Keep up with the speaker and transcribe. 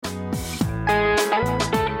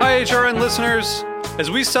HRN listeners.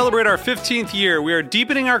 As we celebrate our 15th year, we are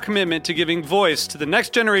deepening our commitment to giving voice to the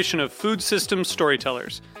next generation of food systems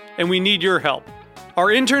storytellers, and we need your help. Our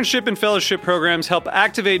internship and fellowship programs help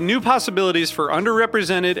activate new possibilities for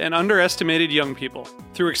underrepresented and underestimated young people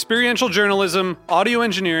through experiential journalism, audio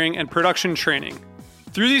engineering, and production training.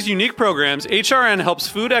 Through these unique programs, HRN helps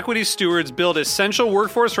food equity stewards build essential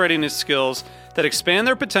workforce readiness skills that expand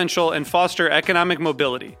their potential and foster economic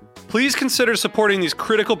mobility. Please consider supporting these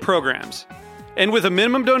critical programs. And with a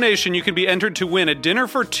minimum donation, you can be entered to win a dinner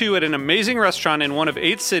for two at an amazing restaurant in one of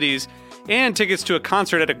 8 cities and tickets to a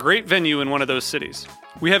concert at a great venue in one of those cities.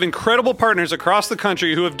 We have incredible partners across the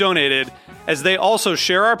country who have donated, as they also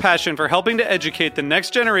share our passion for helping to educate the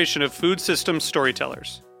next generation of food systems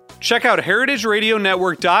storytellers. Check out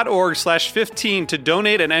heritageradionetwork.org/15 to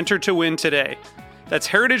donate and enter to win today. That's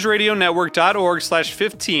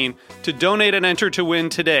heritageradionetwork.org/15 to donate and enter to win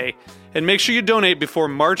today. And make sure you donate before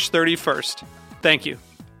March 31st. Thank you.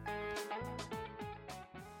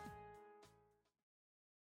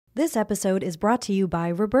 This episode is brought to you by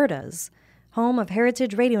Roberta's, home of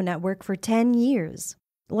Heritage Radio Network for 10 years.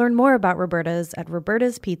 Learn more about Roberta's at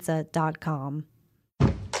robertaspizza.com.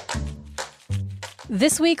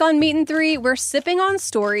 This week on Meat and Three, we're sipping on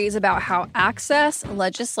stories about how access,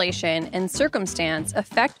 legislation, and circumstance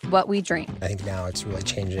affect what we drink. I think now it's really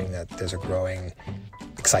changing, that there's a growing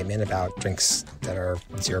excitement about drinks that are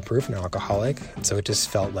zero proof and alcoholic. So it just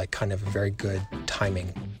felt like kind of a very good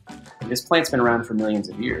timing. This plant's been around for millions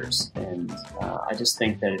of years, and I just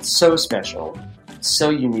think that it's so special,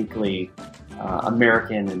 so uniquely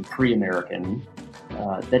American and pre-American,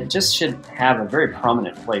 that it just should have a very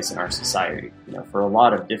prominent place in our society, for a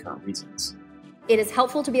lot of different reasons. It is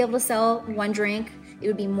helpful to be able to sell one drink. It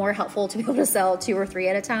would be more helpful to be able to sell 2 or 3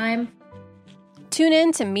 at a time. Tune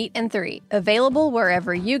in to Meat and Three, available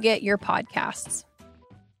wherever you get your podcasts.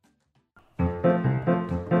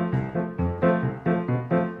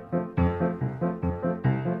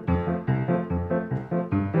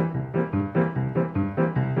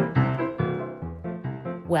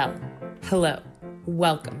 Well, hello.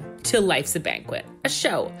 Welcome to Life's a Banquet, a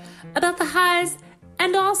show about the highs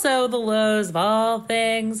and also the lows of all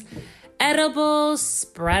things edible,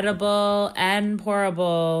 spreadable, and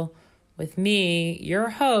pourable. With me, your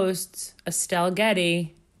hosts, Estelle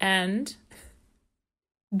Getty and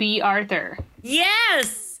B. Arthur.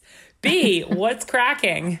 Yes! B, what's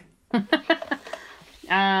cracking?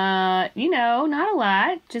 Not a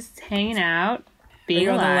lot. Just hanging out, being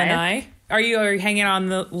alive. On the lanai? Are you hanging on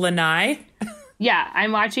the lanai? Yeah,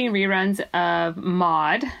 I'm watching reruns of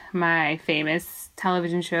Maude, my famous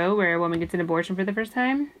television show where a woman gets an abortion for the first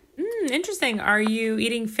time. Interesting. Are you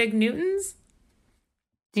eating Fig Newtons?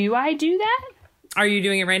 Do I do that? Are you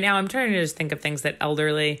doing it right now? I'm trying to just think of things that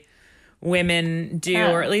elderly women do,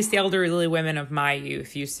 or at least the elderly women of my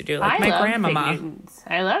youth used to do, like my grandmama.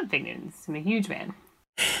 I love Fig Newtons. I'm a huge fan.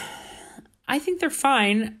 I think they're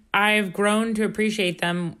fine. I've grown to appreciate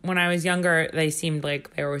them. When I was younger, they seemed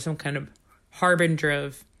like they were some kind of harbinger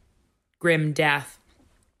of grim death.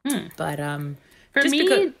 But for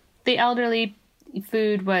me, the elderly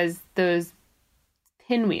food was those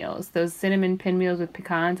pinwheels, those cinnamon pinwheels with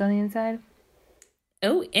pecans on the inside.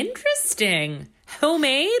 Oh, interesting.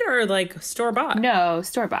 Homemade or like store-bought? No,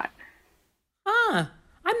 store-bought. I'm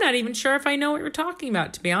not even sure if I know what you're talking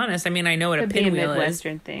about, to be honest. I mean, I know what a pinwheel is. A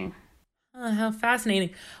Midwestern thing. Oh, how fascinating.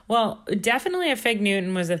 Well, definitely a Fig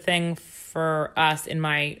Newton was a thing for us in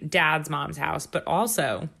my dad's mom's house, but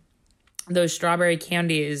also those strawberry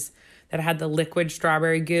candies that had the liquid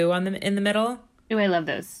strawberry goo in the middle. Oh, I love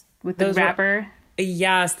those. With the wrapper.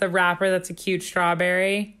 Yes, the wrapper that's a cute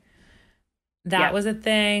strawberry. That was a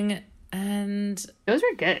thing. And those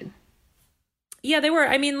were good. Yeah, they were.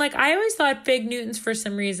 I mean, like, I always thought Fig Newtons for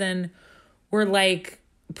some reason were like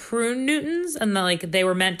prune Newtons, and they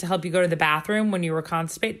were meant to help you go to the bathroom when you were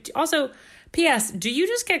constipated. Also, P.S., do you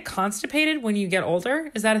just get constipated when you get older?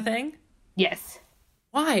 Is that a thing? Yes.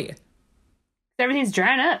 Why? Everything's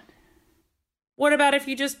drying up. What about if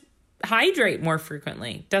you just hydrate more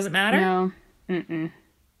frequently? Does it matter? No. Mm-mm.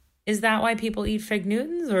 Is that why people eat Fig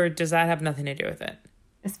Newtons, or does that have nothing to do with it?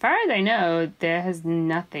 As far as I know, that has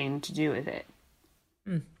nothing to do with it.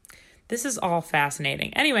 This is all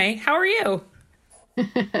fascinating. Anyway, how are you?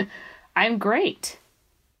 I'm great.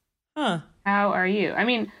 Huh. How are you? I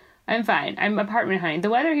mean, I'm fine. I'm apartment hunting. The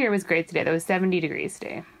weather here was great today. It was 70 degrees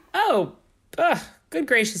today. Oh, good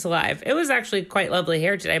gracious alive. It was actually quite lovely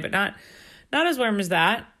here today, but not as warm as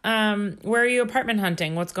that. Where are you apartment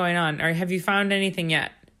hunting? What's going on? Or have you found anything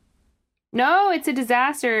yet? No, it's a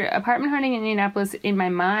disaster. Apartment hunting in Indianapolis, in my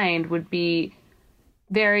mind, would be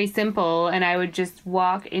very simple, and I would just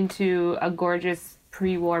walk into a gorgeous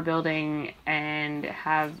pre-war building and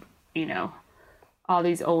have, all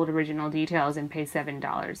these old original details and pay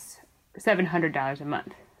 $700 a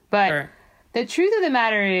month. But Sure. The truth of the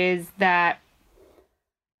matter is that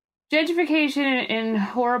gentrification and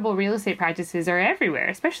horrible real estate practices are everywhere,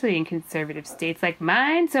 especially in conservative states like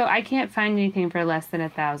mine. So I can't find anything for less than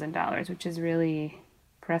 $1,000, which is really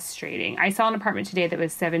frustrating. I saw an apartment today that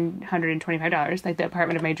was $725, like the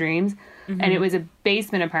apartment of my dreams, and it was a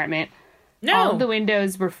basement apartment. No. All of the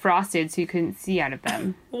windows were frosted, so you couldn't see out of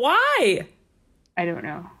them. Why? I don't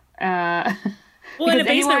know. Well, in a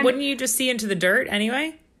basement, wouldn't you just see into the dirt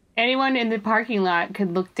anyway? Anyone in the parking lot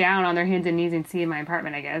could look down on their hands and knees and see in my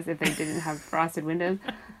apartment, I guess, if they didn't have frosted windows.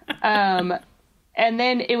 And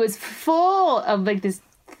then it was full of like this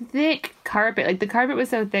thick carpet. Like the carpet was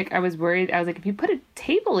so thick, I was worried. I was like, if you put a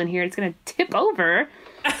table in here, it's going to tip over.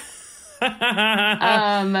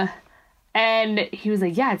 And he was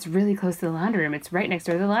like, yeah, it's really close to the laundry room. It's right next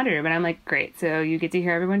door to the laundry room. And I'm like, great. So you get to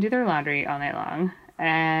hear everyone do their laundry all night long.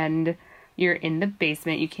 And you're in the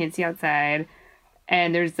basement. You can't see outside.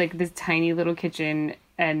 And there's like this tiny little kitchen.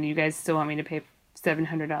 And you guys still want me to pay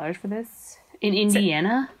 $700 for this? In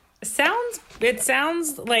Indiana? It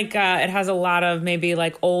sounds like it has a lot of maybe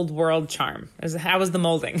like old world charm. How was the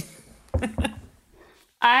molding?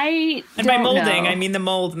 And by molding, I mean the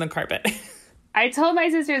mold in the carpet. I told my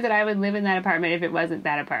sister that I would live in that apartment if it wasn't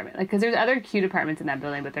that apartment. Like, because there's other cute apartments in that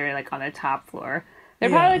building, but they're like on the top floor. They're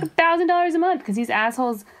probably like $1,000 a month because these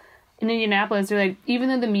assholes in Indianapolis, they're like, even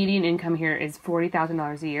though the median income here is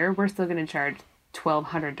 $40,000 a year, we're still going to charge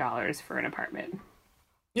 $1,200 for an apartment.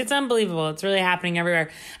 It's unbelievable. It's really happening everywhere.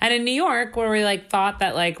 And in New York, where we like thought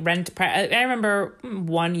that like I remember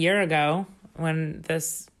 1 year ago when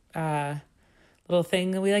this little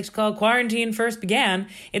thing that we like to call quarantine first began,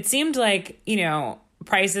 it seemed like,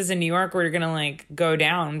 prices in New York were going to like go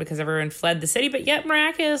down because everyone fled the city, but yet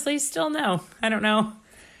miraculously still no. I don't know.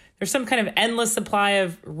 There's some kind of endless supply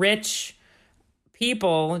of rich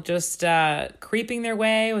people just creeping their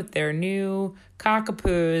way with their new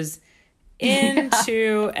cockapoos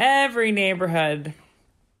into every neighborhood.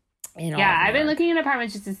 I've been looking at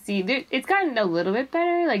apartments just to see. It's gotten a little bit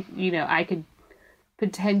better. Like, I could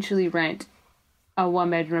potentially rent a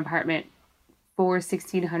one-bedroom apartment for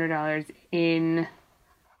 $1,600 in,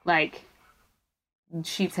 like,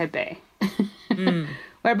 Sheepshead Bay.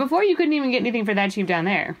 Where before you couldn't even get anything for that cheap down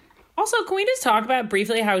there. Also, can we just talk about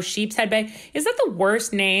briefly how Sheepshead Bay, is that the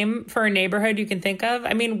worst name for a neighborhood you can think of?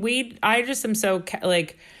 I mean, I just am so,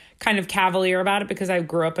 kind of cavalier about it because I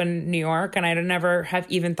grew up in New York and I never have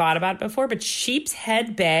even thought about it before. But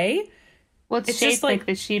Sheepshead Bay? Well, it's shaped like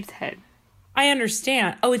the sheep's head. I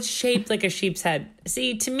understand. Oh, it's shaped like a sheep's head.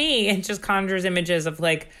 See, to me, it just conjures images of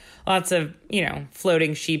like lots of,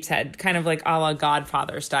 floating sheep's head, kind of like a la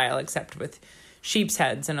Godfather style, except with sheep's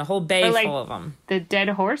heads and a whole bay full of them. The Dead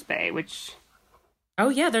Horse Bay, which... Oh,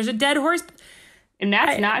 yeah, there's a dead horse. And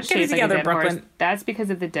that's not shaped like a dead horse. That's because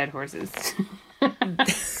of the dead horses.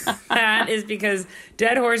 That is because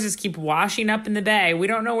dead horses keep washing up in the bay. We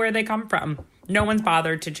don't know where they come from. No one's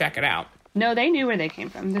bothered to check it out. No, they knew where they came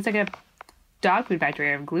from. It's like a dog food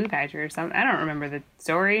factory or a glue factory or something. I don't remember the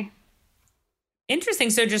story. Interesting.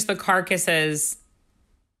 So just the carcasses.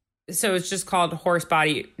 So it's just called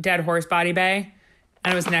Dead Horse Body Bay.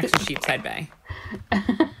 And it was next to Sheepshead Bay.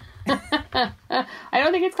 I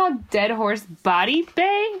don't think it's called Dead Horse Body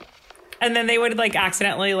Bay. And then they would like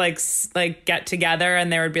accidentally like get together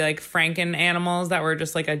and there would be like Franken animals that were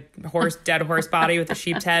just like a dead horse body with a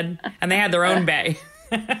sheep's head. And they had their own bay.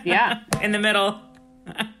 Yeah. In the middle.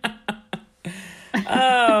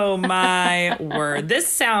 Oh, my word. This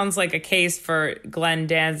sounds like a case for Glenn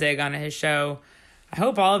Danzig on his show. I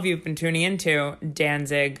hope all of you have been tuning into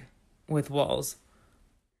Danzig with Wolves.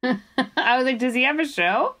 I was like, does he have a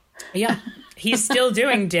show? Yeah. He's still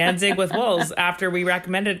doing Danzig with Wolves after we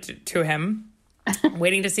recommended it to him.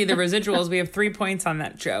 Waiting to see the residuals. We have 3 points on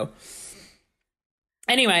that show.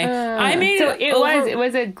 Anyway, I made it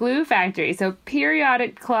was a glue factory. So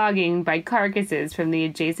periodic clogging by carcasses from the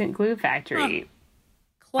adjacent glue factory.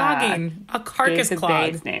 Clogging. A carcass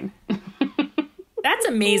clog. Bay's name. That's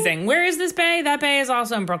amazing. Where is this bay? That bay is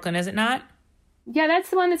also in Brooklyn, is it not? Yeah,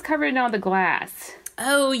 that's the one that's covered in all the glass.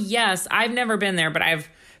 Oh, yes. I've never been there, but I've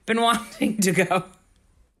been wanting to go.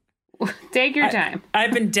 Take your time.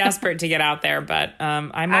 I've been desperate to get out there, but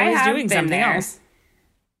I'm always doing something else.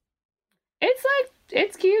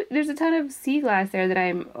 It's cute. There's a ton of sea glass there that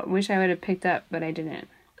I wish I would have picked up, but I didn't.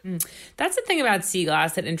 That's the thing about sea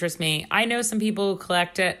glass that interests me. I know some people who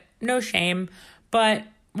collect it. No shame. But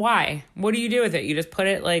why? What do you do with it? You just put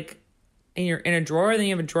it like in a drawer, then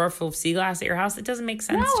you have a drawer full of sea glass at your house. It doesn't make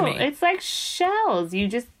sense to me. No, it's like shells. You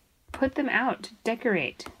just put them out to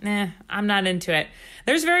decorate. I'm not into it.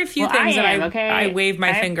 There's very few things I wave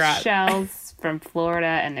my finger at. Shells from Florida,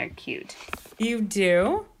 and they're cute. You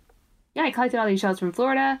do? Yeah, I collected all these shells from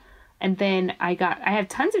Florida, and then I have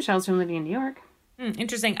tons of shells from living in New York.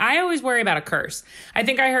 Interesting. I always worry about a curse. I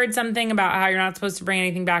think I heard something about how you're not supposed to bring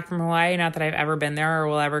anything back from Hawaii. Not that I've ever been there or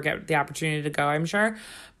will ever get the opportunity to go, I'm sure.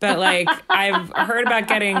 But like, I've heard about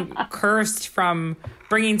getting cursed from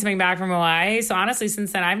bringing something back from Hawaii. So honestly,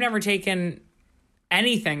 since then, I've never taken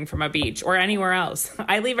anything from a beach or anywhere else.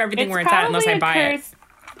 I leave everything where it's at unless I buy it.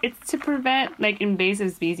 It's to prevent like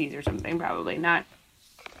invasive species or something, probably not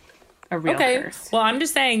a real curse. Well, I'm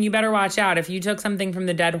just saying you better watch out. If you took something from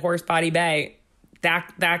the dead horse body bay,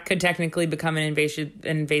 that could technically become an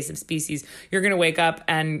invasive species. You're going to wake up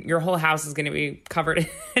and your whole house is going to be covered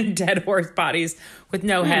in dead horse bodies with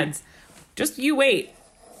no heads. Just you wait.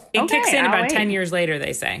 It kicks in about 10 years later,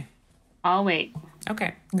 they say. I'll wait.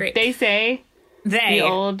 Okay, great. They say the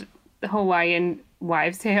old Hawaiian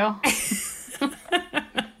wives' tale.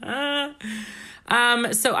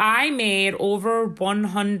 So I made over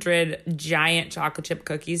 100 giant chocolate chip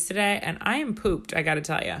cookies today, and I am pooped, I got to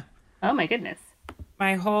tell you. Oh, my goodness.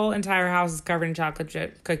 My whole entire house is covered in chocolate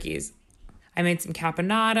chip cookies. I made some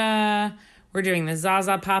caponata. We're doing the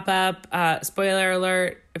Zaza pop-up. Spoiler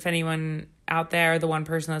alert, if anyone out there, the one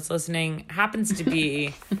person that's listening, happens to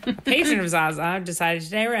be a patron of Zaza, I've decided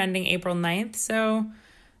today we're ending April 9th. So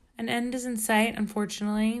an end is in sight,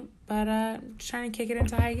 unfortunately. But just trying to kick it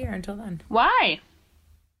into high gear until then. Why?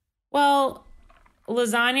 Well,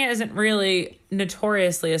 lasagna isn't really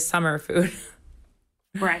notoriously a summer food.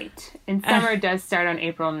 Right. And summer does start on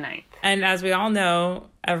April 9th. And as we all know,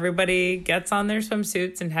 everybody gets on their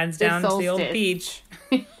swimsuits and heads down to the old beach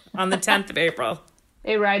on the 10th of April.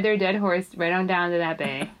 They ride their dead horse right on down to that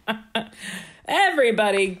bay.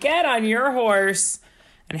 Everybody get on your horse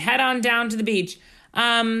and head on down to the beach.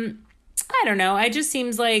 I don't know. It just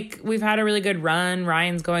seems like we've had a really good run.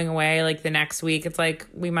 Ryan's going away like the next week. It's like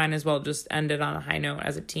we might as well just end it on a high note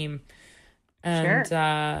as a team.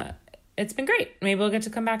 And it's been great. Maybe we'll get to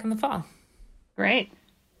come back in the fall. Great.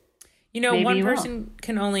 You know, one person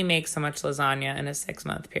can only make so much lasagna in a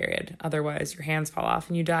 6-month period. Otherwise, your hands fall off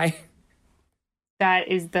and you die. That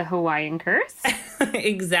is the Hawaiian curse?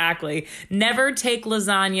 Exactly. Never take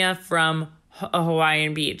lasagna from a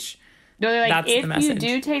Hawaiian beach. No, they're like, if you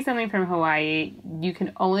do take something from Hawaii, you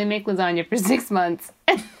can only make lasagna for 6 months,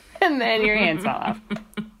 and then your hands fall off.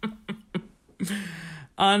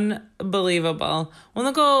 Unbelievable. Well,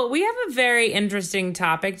 Nicole, we have a very interesting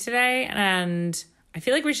topic today, and I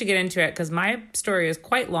feel like we should get into it because my story is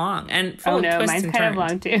quite long and full of twists and turns. Mine's kind of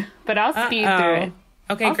long too, but I'll speed through it.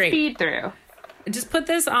 Okay, I'll great. Speed through. Just put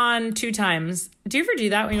this on 2 times. Do you ever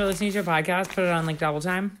do that when you're listening to a podcast? Put it on like double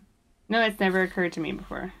time? No, that's never occurred to me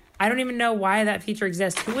before. I don't even know why that feature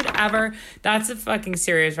exists. Who would ever? That's a fucking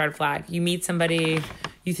serious red flag. You meet somebody,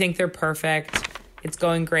 you think they're perfect, it's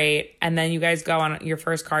going great, and then you guys go on your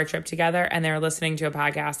first car trip together and they're listening to a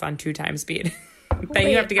podcast on 2 times speed. Then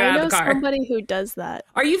you have to get out of the car. I know somebody who does that.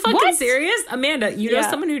 Are you fucking serious? Amanda, you know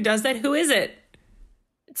someone who does that? Who is it?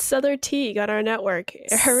 It's Souther Teague on our network,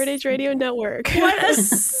 Heritage Radio Network. What a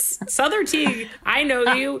Souther Teague. I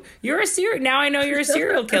know you. Now I know you're a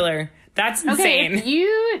serial killer. That's insane. Okay, if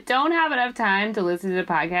you don't have enough time to listen to the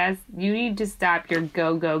podcast, you need to stop your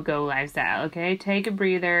go, go, go lifestyle, okay? Take a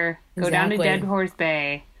breather. Go down to Dead Horse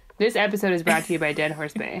Bay. This episode is brought to you by Dead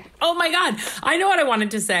Horse Bay. Oh my God. I know what I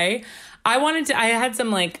wanted to say. I had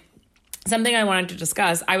something I wanted to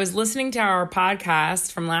discuss. I was listening to our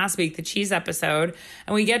podcast from last week, the cheese episode,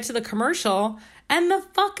 and we get to the commercial, and the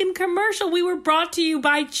fucking commercial, we were brought to you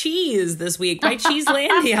by Cheese this week, by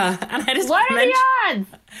Cheeselandia. And I just what are the odds?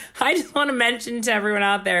 I just want to mention to everyone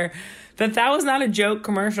out there that was not a joke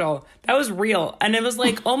commercial. That was real. And it was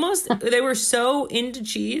like almost, they were so into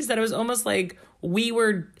cheese that it was almost like we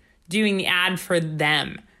were doing the ad for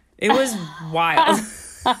them. It was wild.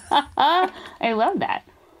 I love that.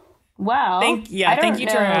 Well, thank you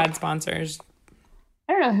to our ad sponsors.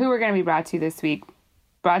 I don't know who we're going to be brought to this week.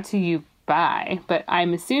 Brought to you by, but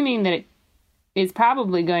I'm assuming that it is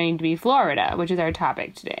probably going to be Florida, which is our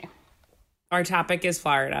topic today. Our topic is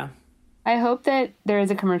Florida. I hope that there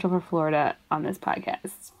is a commercial for Florida on this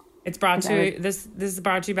podcast. It's brought to this is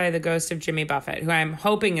brought to you by the ghost of Jimmy Buffett, who I'm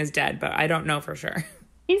hoping is dead, but I don't know for sure.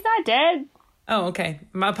 He's not dead. Oh, okay.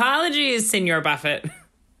 My apologies, Senor Buffett.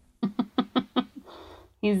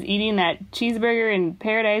 He's eating that cheeseburger in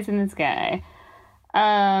paradise in the sky.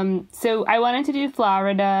 So I wanted to do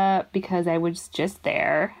Florida because I was just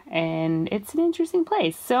there, and it's an interesting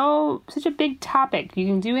place. So such a big topic. You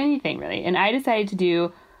can do anything really. And I decided to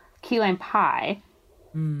do key lime pie.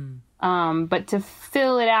 But to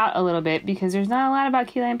fill it out a little bit, because there's not a lot about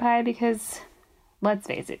key lime pie, because let's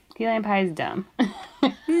face it, key lime pie is dumb.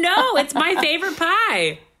 No, it's my favorite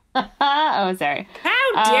pie. Oh, sorry.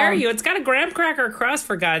 How dare you? It's got a graham cracker crust,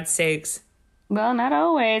 for God's sakes. Well, not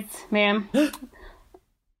always, ma'am.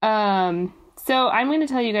 So I'm going to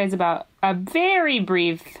tell you guys about a very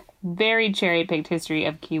brief, very cherry-picked history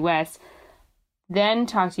of Key West, then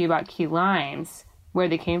talk to you about key limes, where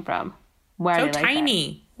they came from. Why so are they like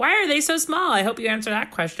tiny. that. Why are they so small? I hope you answer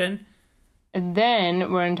that question. And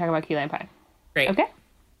then we're going to talk about key lime pie. Great.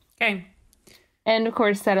 Okay. And, of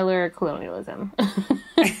course, settler colonialism.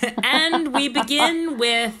 And we begin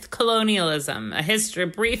with colonialism, a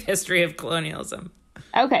brief history of colonialism.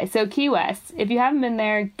 Okay, so Key West. If you haven't been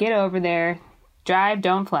there, get over there. Drive,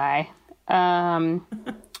 don't fly.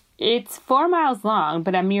 It's 4 miles long,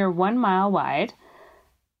 but a mere 1 mile wide.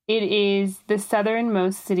 It is the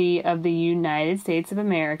southernmost city of the United States of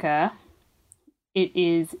America. It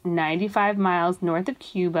is 95 miles north of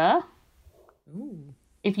Cuba. Ooh.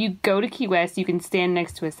 If you go to Key West, you can stand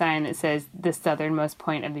next to a sign that says the southernmost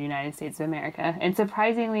point of the United States of America. And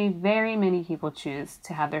surprisingly, very many people choose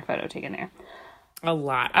to have their photo taken there. A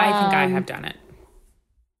lot. I think I have done it.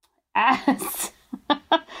 As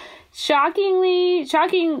shockingly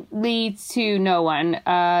to no one,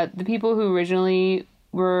 the people who originally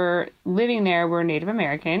were living there were Native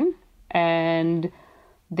American, and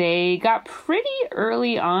they got pretty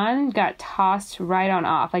early on, got tossed right on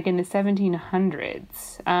off, like in the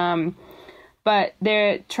 1700s. But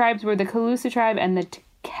their tribes were the Calusa tribe and the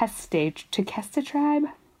Tequesta tribe.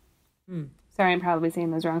 Sorry, I'm probably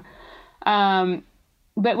saying those wrong.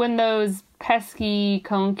 But when those pesky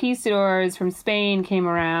conquistadors from Spain came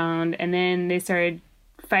around, and then they started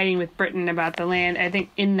fighting with Britain about the land, I think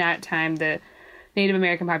in that time the Native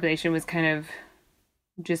American population was kind of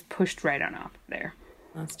just pushed right on off there.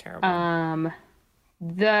 That's terrible.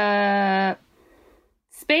 The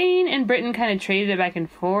Spain and Britain kind of traded it back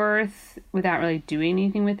and forth without really doing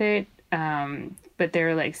anything with it. But they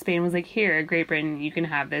were like, Spain was like, here, Great Britain, you can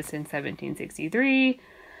have this in 1763.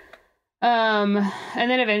 And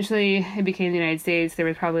then eventually it became the United States. There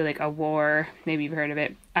was probably like a war. Maybe you've heard of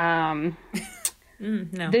it. No.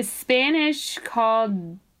 The Spanish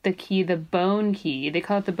called the key the bone key. They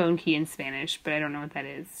call it the bone key in Spanish, but I don't know what that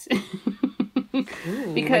is.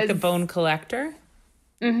 Ooh, because like the bone collector?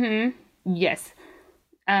 Yes.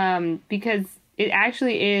 Because it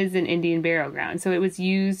actually is an Indian burial ground. So it was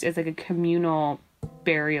used as like a communal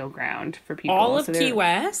burial ground for people. All of Key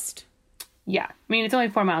West? Yeah. I mean, it's only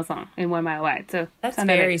 4 miles long and 1 mile wide. So that's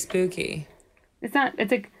very spooky. It's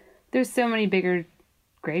like, there's so many bigger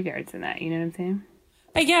graveyards than that. You know what I'm saying?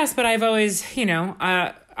 I guess, but I've always,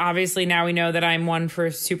 obviously now we know that I'm one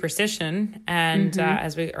for superstition. And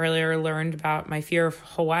as we earlier learned about my fear of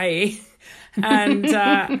Hawaii. And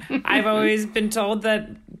I've always been told that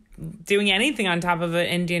doing anything on top of an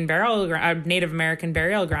Indian Native American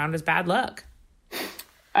burial ground is bad luck.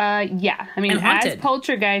 Yeah. I mean, as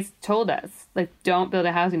poltergeist told us, like, don't build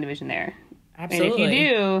a housing division there. Absolutely. And if you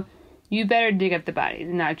do, you better dig up the bodies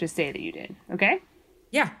and not just say that you did. Okay?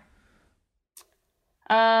 Yeah.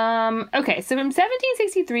 Okay, so from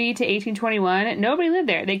 1763 to 1821, nobody lived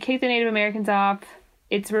there. They kicked the Native Americans off.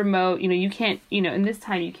 It's remote. You can't, in this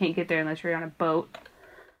time, you can't get there unless you're on a boat.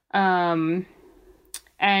 And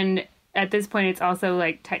at this point, it's also,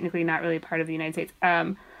 like, technically not really part of the United States.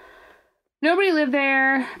 Nobody lived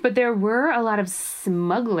there, but there were a lot of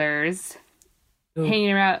smugglers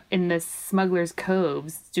hanging around in the smugglers'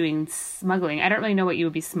 coves doing smuggling. I don't really know what you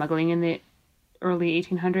would be smuggling in the early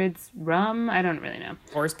 1800s. Rum? I don't really know.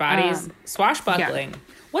 Horse bodies. Swashbuckling. Yeah.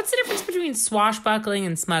 What's the difference between swashbuckling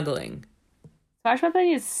and smuggling?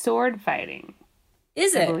 Swashbuckling is sword fighting.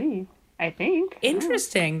 Is it? I think.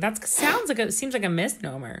 Interesting. That seems like a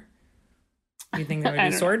misnomer. You think that would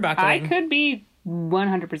be sword buckling? I could be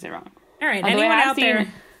 100% wrong. All right. Anyone out there?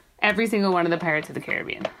 Every single one of the Pirates of the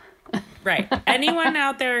Caribbean. Right. Anyone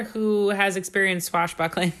out there who has experienced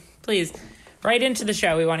swashbuckling, please write into the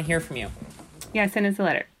show. We want to hear from you. Yeah, send us a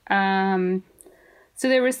letter. So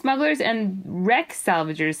there were smugglers and wreck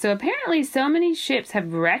salvagers. So apparently so many ships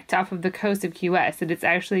have wrecked off of the coast of Key West that it's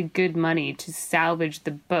actually good money to salvage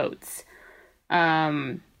the boats.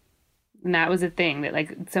 And that was a thing that,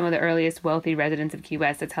 like, some of the earliest wealthy residents of Key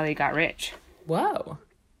West, that's how they got rich. Whoa.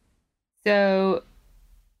 So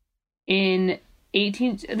in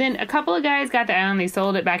Then a couple of guys got the island. They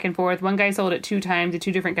sold it back and forth. One guy sold it 2 times to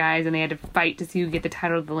 2 different guys, and they had to fight to see who could get the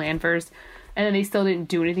title of the land first. And then they still didn't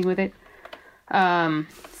do anything with it.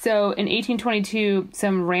 So in 1822,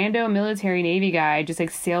 some rando military Navy guy just like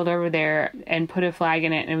sailed over there and put a flag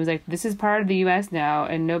in it, and it was like, this is part of the U.S. now,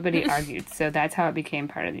 and nobody argued. So that's how it became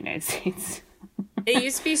part of the United States. It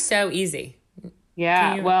used to be so easy.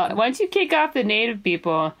 Yeah, well, once you kick off the native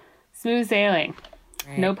people, smooth sailing.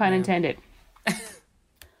 Right, no pun intended.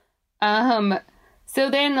 So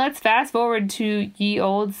then let's fast forward to ye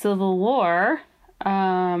old Civil War.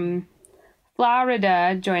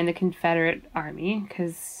 Florida joined the Confederate Army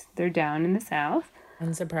because they're down in the South.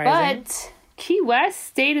 Unsurprising. But Key West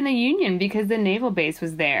stayed in the Union because the naval base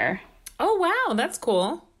was there. Oh, wow. That's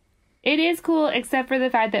cool. It is cool, except for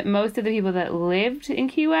the fact that most of the people that lived in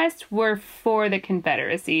Key West were for the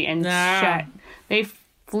Confederacy and they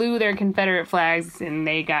flew their Confederate flags and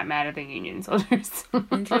they got mad at the Union soldiers.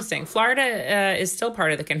 Interesting. Florida is still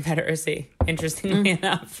part of the Confederacy, interestingly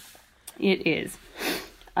enough. It is.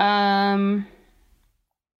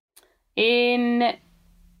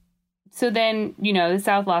 So then, you know, the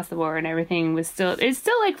South lost the war and everything it's still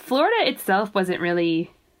like Florida itself wasn't really,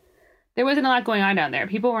 there wasn't a lot going on down there.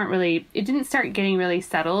 People weren't really, it didn't start getting really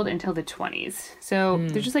settled until the 20s. So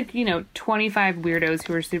there's just like, you know, 25 weirdos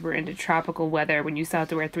who were super into tropical weather when you still have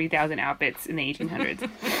to wear 3,000 outfits in the 1800s.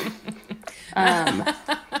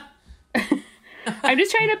 I'm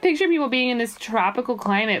just trying to picture people being in this tropical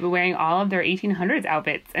climate but wearing all of their 1800s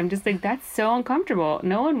outfits. I'm just like, that's so uncomfortable.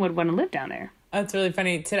 No one would want to live down there. That's really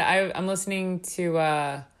funny. Today, I'm listening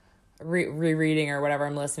to rereading or whatever.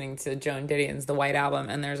 I'm listening to Joan Didion's The White Album,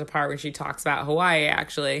 and there's a part where she talks about Hawaii,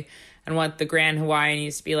 actually, and what the Grand Hawaiian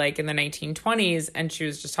used to be like in the 1920s, and she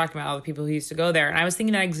was just talking about all the people who used to go there. And I was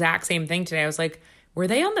thinking that exact same thing today. I was like, were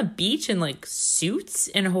they on the beach in, like, suits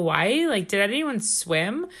in Hawaii? Like, did anyone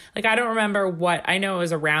swim? Like, I don't remember what... I know it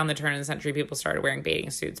was around the turn of the century people started wearing bathing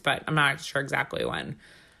suits, but I'm not sure exactly when.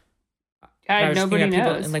 Nobody knows.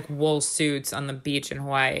 People in, like, wool suits on the beach in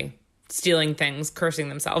Hawaii, stealing things, cursing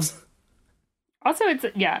themselves. Also, it's...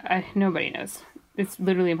 Yeah, nobody knows. It's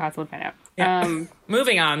literally impossible to find out. Yeah.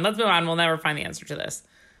 Moving on. Let's move on. We'll never find the answer to this.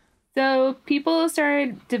 So, people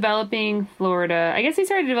started developing Florida. I guess they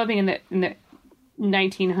started developing in the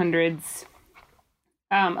 1900s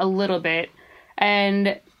a little bit,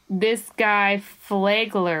 and this guy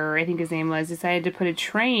Flagler, I think his name was, decided to put a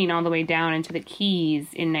train all the way down into the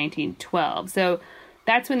Keys in 1912. So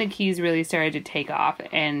that's when the Keys really started to take off,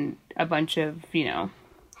 and a bunch of, you know,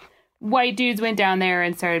 white dudes went down there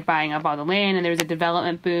and started buying up all the land, and there was a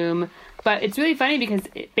development boom. But it's really funny because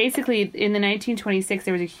basically in the 1926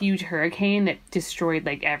 there was a huge hurricane that destroyed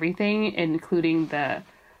like everything, including the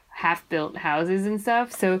half-built houses and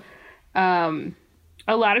stuff. So a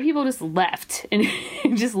lot of people just left and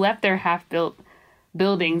just left their half-built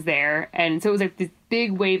buildings there. And so it was like this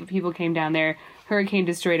big wave of people came down there. Hurricane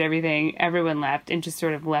destroyed everything. Everyone left and just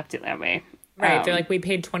sort of left it that way. Right. They're like, we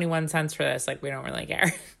paid 21 cents for this. Like, we don't really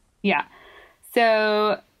care. Yeah.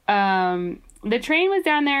 So the train was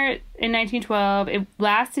down there in 1912. It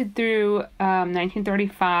lasted through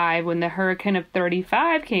 1935 when the hurricane of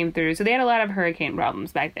 35 came through. So they had a lot of hurricane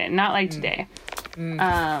problems back then, not like today.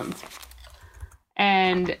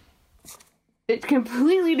 And it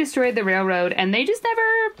completely destroyed the railroad, and they just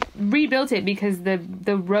never rebuilt it because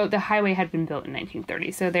the highway had been built in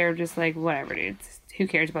 1930. So they're just like, whatever, dude. Who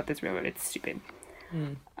cares about this railroad? It's stupid.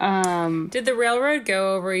 Did the railroad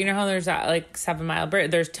go over, you know how there's that like 7 Mile bridge?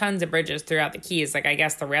 There's tons of bridges throughout the Keys. Like, I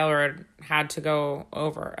guess the railroad had to go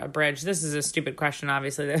over a bridge. This is a stupid question,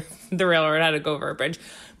 obviously. The railroad had to go over a bridge,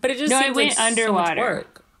 but it just seems like underwater. So much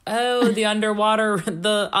work. Oh, the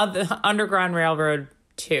the Underground Railroad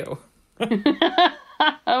 2.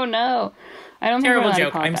 Oh no, I don't think terrible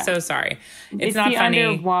joke. I'm so sorry. It's not funny.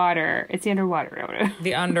 It's the underwater railroad.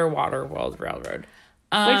 The Underwater World Railroad.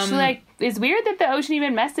 Which, like, is weird that the ocean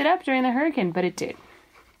even messed it up during the hurricane, but it did.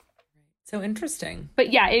 So interesting.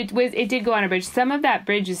 But yeah, it did go on a bridge. Some of that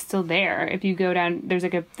bridge is still there. If you go down, there's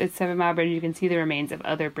like a 7 Mile bridge, you can see the remains of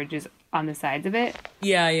other bridges on the sides of it.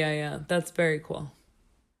 Yeah. That's very cool.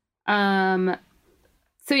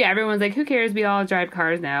 So yeah, everyone's like, who cares? We all drive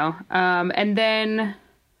cars now. And then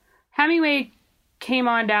Hemingway came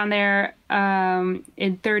on down there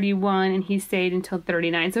in 31, and he stayed until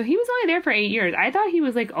 39. So he was only there for 8 years. I thought he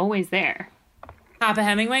was like always there. Papa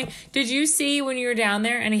Hemingway. Did you see when you were down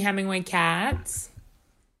there any Hemingway cats?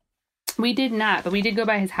 We did not, but we did go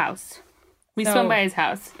by his house. We swung by his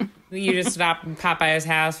house. You just stopped and popped by his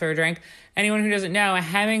house for a drink. Anyone who doesn't know, a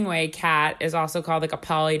Hemingway cat is also called like a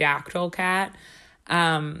polydactyl cat.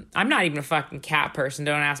 I'm not even a fucking cat person.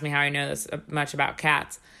 Don't ask me how I know this much about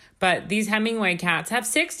cats. But these Hemingway cats have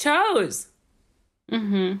 6 toes.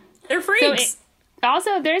 Mm-hmm. They're freaks.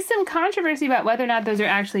 Also, there's some controversy about whether or not those are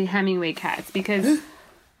actually Hemingway cats, because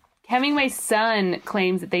Hemingway's son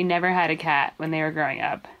claims that they never had a cat when they were growing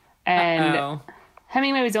up. And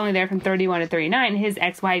Hemingway was only there from 31 to 39. His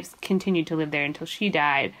ex-wife continued to live there until she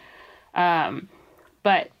died.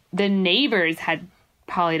 But the neighbors had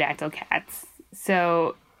polydactyl cats.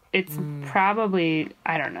 So it's probably,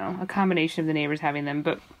 I don't know, a combination of the neighbors having them,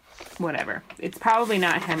 but whatever. It's probably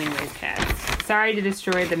not Hemingway's cats. Sorry to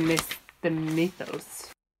destroy the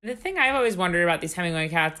mythos. The thing I've always wondered about these Hemingway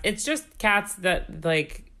cats, it's just cats that,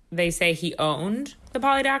 like, they say he owned the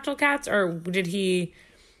polydactyl cats, or did he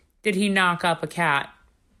knock up a cat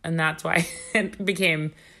and that's why it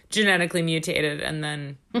became genetically mutated and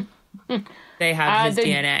then they have his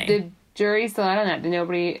DNA? The jury's still out on that.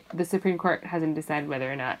 The Supreme Court hasn't decided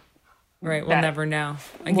whether or not. Right, we'll never know.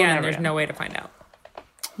 Again, there's no way to find out.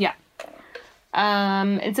 Yeah.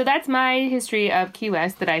 And so that's my history of Key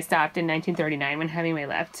West that I stopped in 1939 when Hemingway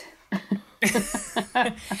left.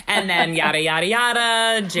 And then yada, yada,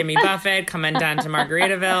 yada, Jimmy Buffett coming down to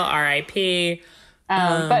Margaritaville, R.I.P.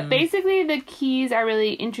 But basically the Keys are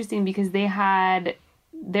really interesting because they had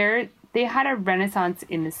a renaissance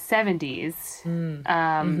in the 70s.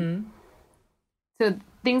 So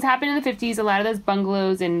things happened in the 50s, a lot of those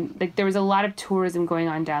bungalows, and like there was a lot of tourism going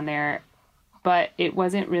on down there, but it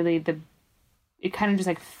wasn't really it kind of just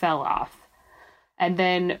like fell off. And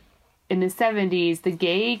then in the 70s, the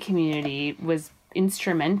gay community was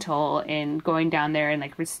instrumental in going down there and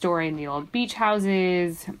like restoring the old beach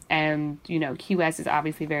houses. And, you know, Key West is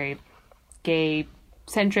obviously very gay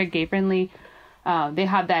centric, gay friendly. They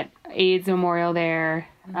have that AIDS memorial there.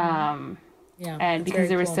 And because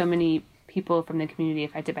there were so many people from the community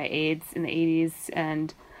affected by AIDS in the 80s.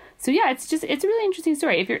 And so, yeah, it's a really interesting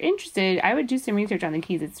story. If you're interested, I would do some research on the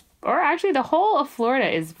Keys. Or actually the whole of Florida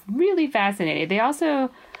is really fascinating. They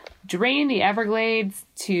also drain the Everglades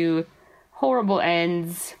to horrible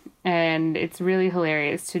ends, and it's really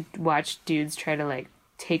hilarious to watch dudes try to like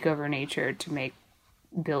take over nature to make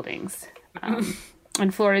buildings.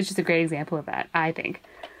 And Florida is just a great example of that, I think.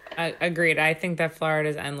 Agreed. I think that Florida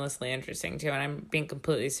is endlessly interesting too, and I'm being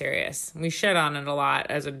completely serious. We shit on it a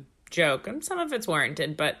lot as a joke, and some of it's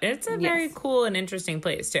warranted, but it's a very cool and interesting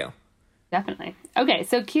place too. Definitely. Okay,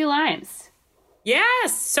 so key limes.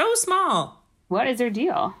 Yes, so small. What is their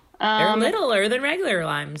deal? They're littler than regular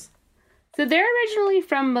limes. So they're originally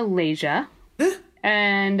from Malaysia,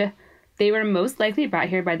 and they were most likely brought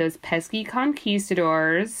here by those pesky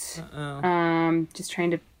conquistadors, just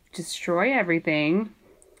trying to destroy everything.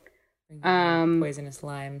 Poisonous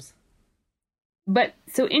limes. But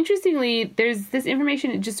so interestingly, there's this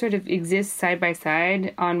information that just sort of exists side by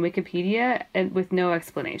side on Wikipedia and with no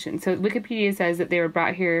explanation. So Wikipedia says that they were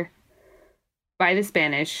brought here by the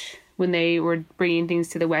Spanish when they were bringing things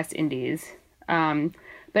to the West Indies.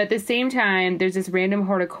 But at the same time, there's this random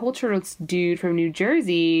horticulturalist dude from New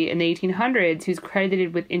Jersey in the 1800s who's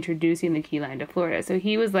credited with introducing the key lime to Florida. So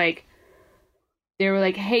he was like, they were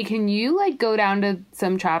like, hey, can you like go down to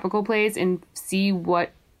some tropical place and see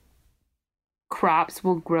what crops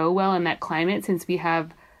will grow well in that climate, since we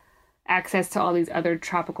have access to all these other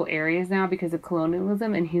tropical areas now because of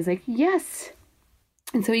colonialism? And he's like, yes.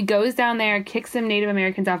 And so he goes down there, kicks some Native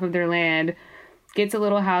Americans off of their land, gets a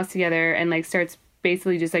little house together, and like starts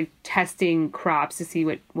basically just like testing crops to see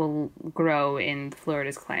what will grow in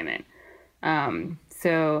Florida's climate.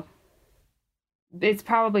 So it's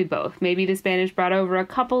probably both. Maybe the Spanish brought over a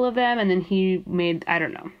couple of them and then he made, I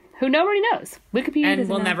don't know. Nobody knows. Wikipedia and doesn't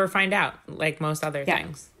we'll know. Never find out, like most other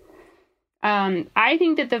things. I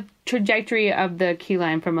think that the trajectory of the key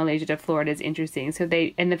lime from Malaysia to Florida is interesting. So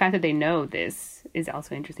the fact that they know this is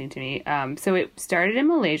also interesting to me. So it started in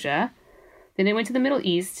Malaysia, then it went to the Middle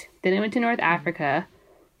East, then it went to North Africa,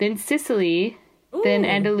 then Sicily, then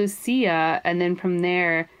Andalusia, and then from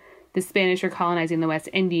there, the Spanish are colonizing the West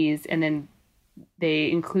Indies, and then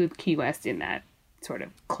they include Key West in that sort of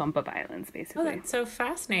clump of islands, basically. Oh, that's so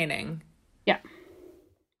fascinating. Yeah.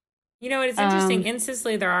 You know, it's interesting. In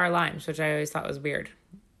Sicily, there are limes, which I always thought was weird.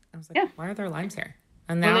 I was like, why are there limes here?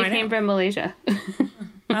 And now they came from Malaysia.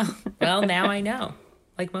 Well, now I know.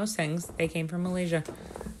 Like most things, they came from Malaysia.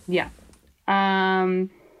 Yeah.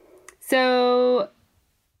 So,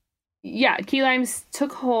 yeah, key limes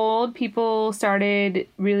took hold. People started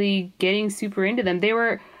really getting super into them.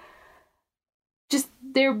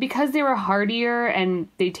 Because they were hardier and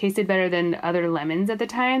they tasted better than other lemons at the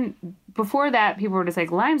time. Before that, people were just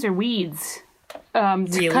like, limes are weeds.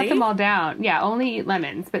 to cut them all down. Yeah, only eat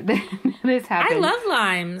lemons, but then this happened. I love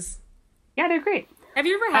limes. Yeah, they're great. Have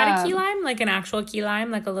you ever had a key lime, like an actual key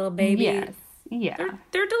lime, like a little baby? Yes. Yeah.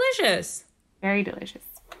 They're delicious. Very delicious.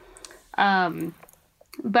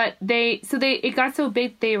 But it got so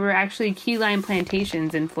big they were actually key lime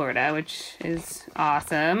plantations in Florida, which is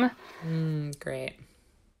awesome. Great.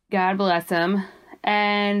 God bless them.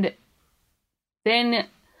 And then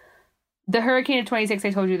the hurricane of 26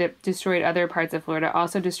 I told you that destroyed other parts of Florida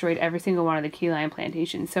also destroyed every single one of the key lime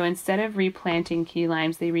plantations. So instead of replanting key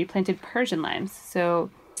limes, they replanted Persian limes. So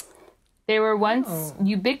they were once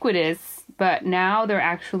ubiquitous, but now they're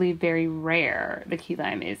actually very rare. The key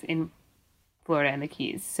lime is in Florida and the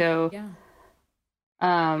Keys. So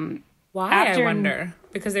why, I wonder?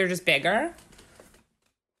 Because they're just bigger?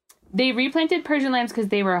 They replanted Persian limes because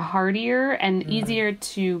they were hardier and easier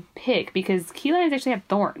to pick, because key limes actually have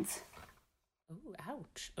thorns. Ooh,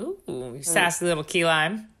 ouch. Ooh, sassy little key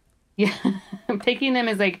lime. Yeah. Picking them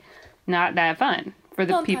is like not that fun for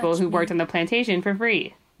the people who worked on the plantation for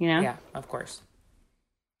free, you know? Yeah, of course.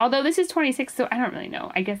 Although this is 26, so I don't really know.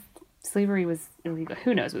 I guess slavery was illegal.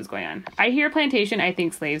 Who knows what was going on? I hear plantation, I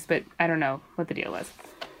think slaves, but I don't know what the deal was.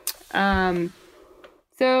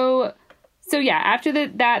 So yeah, after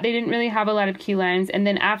that, they didn't really have a lot of key limes. And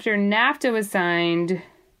then after NAFTA was signed,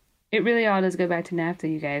 it really all does go back to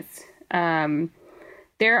NAFTA, you guys.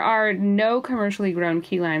 There are no commercially grown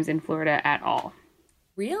key limes in Florida at all.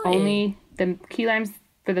 Really? Only the key limes,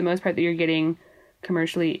 for the most part, that you're getting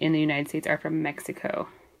commercially in the United States are from Mexico.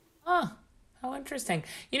 Oh, how interesting.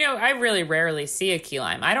 You know, I really rarely see a key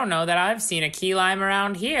lime. I don't know that I've seen a key lime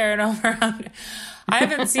around here and around. I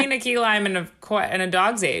haven't seen a key lime in a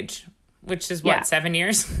dog's age, which is 7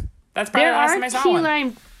 years? That's probably the last time I saw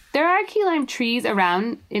one. There are key lime trees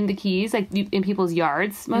around in the Keys, like in people's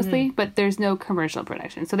yards mostly, but there's no commercial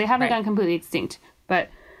production. So they haven't gone completely extinct, but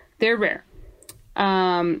they're rare.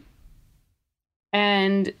 And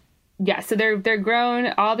yeah, so they're grown.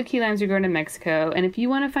 All the key limes are grown in Mexico. And if you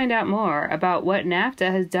want to find out more about what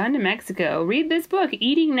NAFTA has done to Mexico, read this book,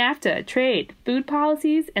 Eating NAFTA, Trade, Food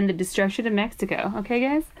Policies, and the Destruction of Mexico. Okay,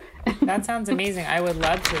 guys? That sounds amazing. I would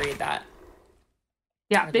love to read that.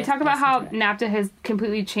 Yeah, they talk about how NAFTA has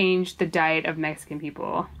completely changed the diet of Mexican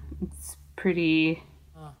people. It's pretty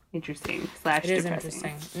interesting / It is depressing.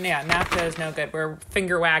 interesting. Yeah, NAFTA is no good. We're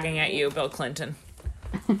finger wagging at you, Bill Clinton.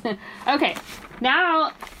 Okay,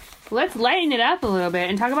 now let's lighten it up a little bit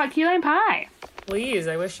and talk about key lime pie. Please,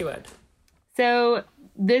 I wish you would. So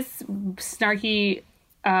this snarky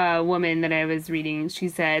woman that I was reading, she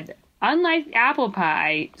said, unlike apple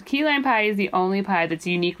pie, key lime pie is the only pie that's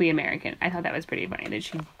uniquely American. I thought that was pretty funny that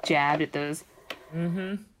she jabbed at those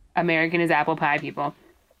American is apple pie people.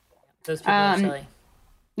 Those people are silly.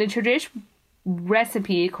 The traditional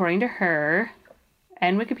recipe, according to her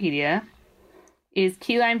and Wikipedia, is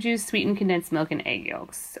key lime juice, sweetened condensed milk, and egg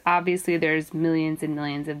yolks. Obviously, there's millions and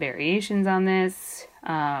millions of variations on this,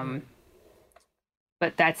 but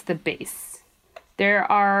that's the base.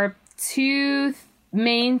 There are two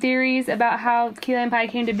main theories about how key lime pie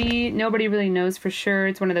came to be. Nobody really knows for sure.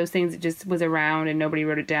 It's one of those things that just was around and nobody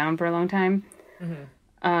wrote it down for a long time.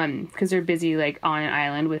 Because they're busy like on an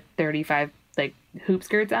island with 35 like hoop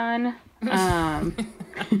skirts on.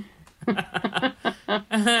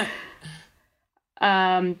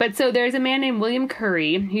 But so there's a man named William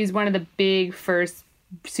Curry. He's one of the big first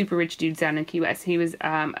super rich dudes down in Key West. He was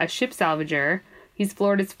a ship salvager. He's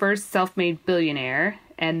Florida's first self-made billionaire,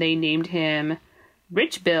 and they named him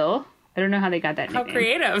Rich Bill. I don't know how they got that nickname. How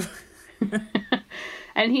creative.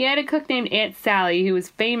 And he had a cook named Aunt Sally who was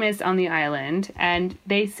famous on the island, and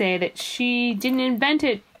they say that she didn't invent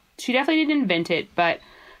it. She definitely didn't invent it, but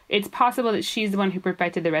it's possible that she's the one who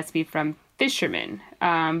perfected the recipe from fishermen.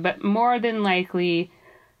 But more than likely,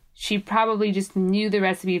 she probably just knew the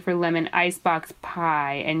recipe for lemon icebox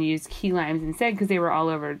pie and used key limes instead because they were all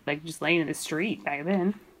over, like, just laying in the street back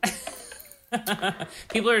then.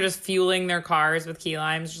 People are just fueling their cars with key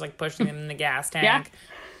limes, just like pushing them in the gas tank. Yeah,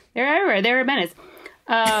 they're everywhere. They're a menace.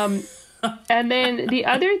 And then the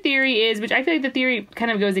other theory is, which I feel like the theory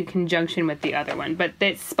kind of goes in conjunction with the other one, but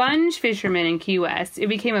that sponge fishermen in Key West, it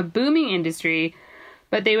became a booming industry,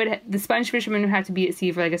 but the sponge fishermen would have to be at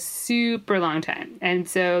sea for like a super long time. And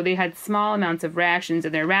so they had small amounts of rations,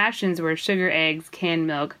 and their rations were sugar, eggs, canned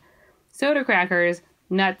milk, soda crackers,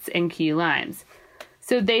 nuts, and key limes.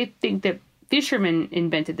 So they think that fishermen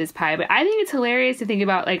invented this pie, but I think it's hilarious to think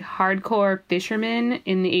about like hardcore fishermen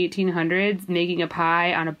in the 1800s making a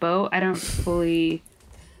pie on a boat. I don't fully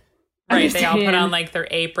understand. They all put on like their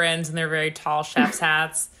aprons and their very tall chef's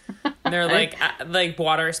hats. And they're like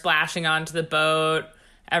water splashing onto the boat,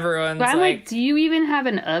 Everyone's but I'm like, do you even have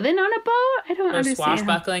an oven on a boat? I don't understand.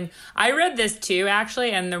 Swashbuckling. I read this too,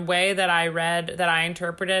 actually, and the way that I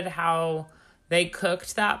interpreted how they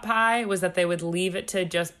cooked that pie was that they would leave it to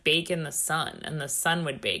just bake in the sun, and the sun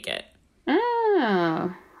would bake it.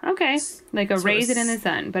 Oh, okay. Like a raisin in the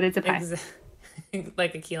sun, but it's a pie.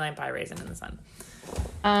 Like a key lime pie raisin in the sun.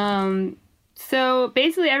 So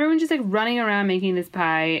basically everyone's just like running around making this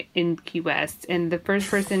pie in Key West, and the first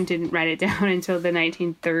person didn't write it down until the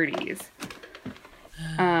 1930s.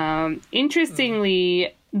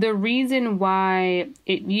 Interestingly, the reason why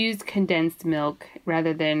it used condensed milk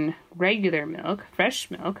rather than regular milk,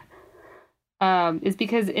 fresh milk, is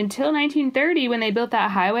because until 1930, when they built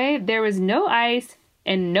that highway, there was no ice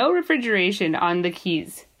and no refrigeration on the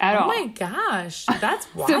Keys at all. Oh my gosh,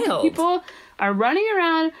 that's wild. So people are running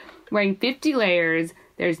around wearing 50 layers.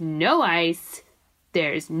 There's no ice.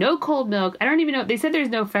 There's no cold milk. I don't even know. They said there's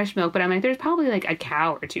no fresh milk, but I'm like, there's probably like a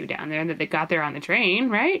cow or two down there that they got there on the train,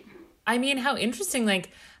 right? I mean, how interesting. Like,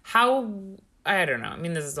 how, I don't know. I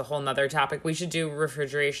mean, this is a whole nother topic. We should do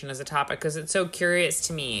refrigeration as a topic because it's so curious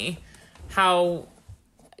to me how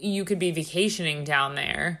you could be vacationing down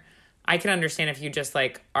there. I can understand if you just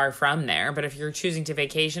like are from there, but if you're choosing to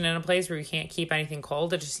vacation in a place where you can't keep anything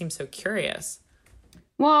cold, it just seems so curious.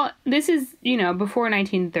 Well, this is, before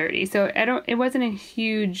 1930, so it wasn't a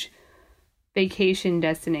huge vacation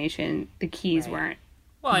destination. The Keys weren't.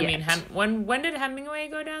 Well, yet. I mean, when did Hemingway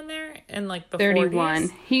go down there? In like the 31.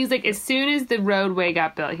 40s? He's like, as soon as the roadway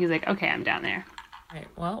got built, he's like, okay, I'm down there. Right.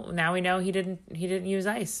 Well, now we know he didn't use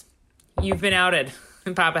ice. You've been outed,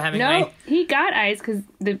 Papa Hemingway. No, he got ice because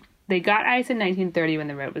they got ice in 1930 when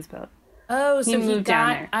the road was built. Oh, so he moved got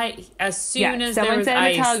down there. as soon as someone there was sent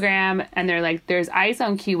ice. a telegram, and they're like, "There's ice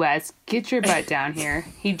on Key West. Get your butt down here."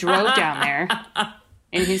 He drove down there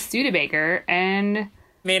in his Studebaker and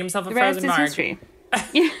made himself a the rest frozen is marg. history.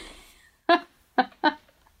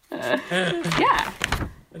 Yeah,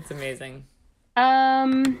 that's amazing.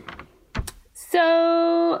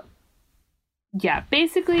 So yeah,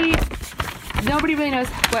 basically, nobody really knows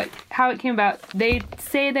how it came about. They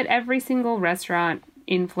say that every single restaurant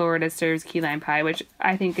in Florida serves key lime pie, which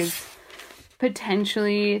I think is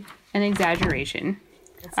potentially an exaggeration.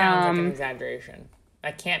 It sounds like an exaggeration.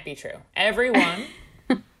 That can't be true. Everyone,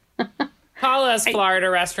 call us Florida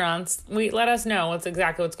restaurants. Let us know what's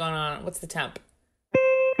going on. What's the temp?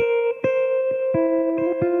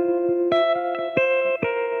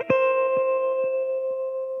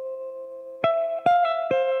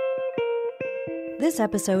 This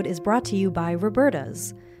episode is brought to you by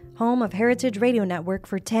Roberta's, home of Heritage Radio Network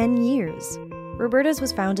for 10 years. Roberta's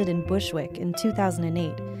was founded in Bushwick in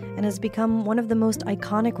 2008 and has become one of the most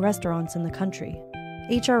iconic restaurants in the country.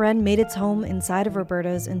 HRN made its home inside of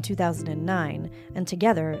Roberta's in 2009, and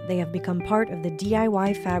together they have become part of the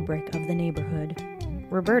DIY fabric of the neighborhood.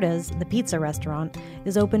 Roberta's, the pizza restaurant,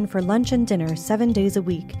 is open for lunch and dinner 7 days a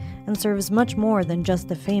week and serves much more than just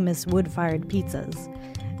the famous wood-fired pizzas.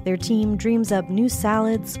 Their team dreams up new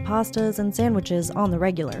salads, pastas, and sandwiches on the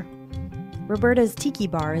regular. Roberta's Tiki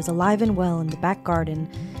Bar is alive and well in the back garden,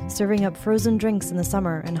 serving up frozen drinks in the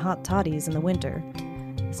summer and hot toddies in the winter.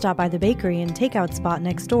 Stop by the bakery and takeout spot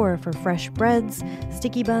next door for fresh breads,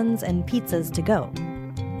 sticky buns, and pizzas to go.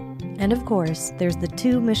 And of course, there's the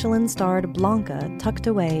 2 Michelin-starred Blanca tucked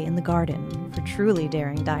away in the garden for truly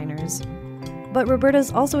daring diners. But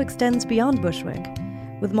Roberta's also extends beyond Bushwick,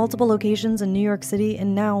 with multiple locations in New York City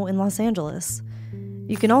and now in Los Angeles.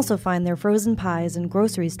 You can also find their frozen pies in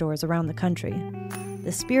grocery stores around the country.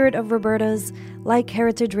 The spirit of Roberta's, like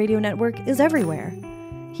Heritage Radio Network, is everywhere.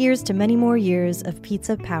 Here's to many more years of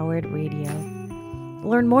pizza-powered radio.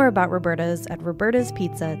 Learn more about Roberta's at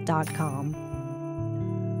robertaspizza.com.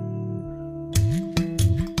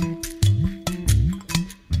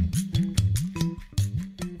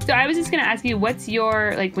 So I was just going to ask you, what's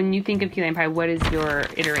your, when you think of key lime pie, what is your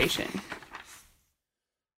iteration?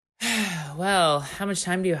 Well, how much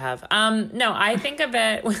time do you have? No, I think of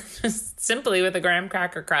it just simply with a graham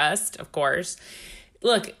cracker crust, of course.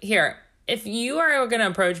 Look, here, if you are going to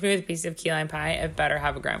approach me with a piece of key lime pie, it better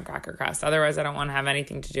have a graham cracker crust. Otherwise, I don't want to have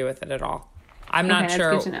anything to do with it at all. I'm not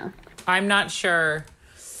sure. That's good to know. I'm not sure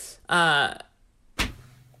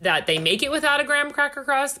that they make it without a graham cracker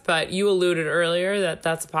crust, but you alluded earlier that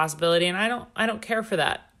that's a possibility, and I don't care for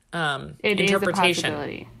that interpretation. It is a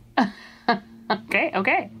possibility.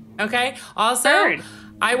 Okay. Also, Third.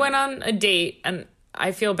 I went on a date, and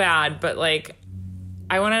I feel bad, but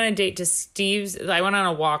I went on a date to Steve's. I went on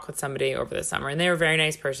a walk with somebody over the summer, and they were a very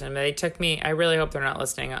nice person. But they took me. I really hope they're not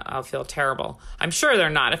listening. I'll feel terrible. I'm sure they're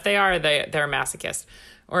not. If they are, they're a masochist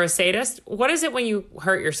or a sadist. What is it when you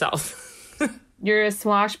hurt yourself? You're a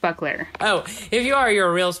swashbuckler. Oh, if you are, you're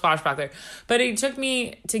a real swashbuckler. But it took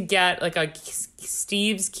me to get like a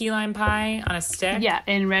Steve's key lime pie on a stick. Yeah,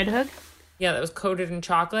 in Red Hook. Yeah, that was coated in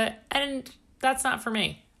chocolate, and that's not for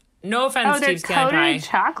me. No offense, Steve's key lime pie. Oh, they're coated in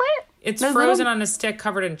chocolate? It's frozen on a stick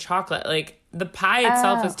covered in chocolate. Like, the pie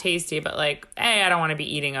itself is tasty, but like, A, I don't want to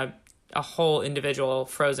be eating a whole individual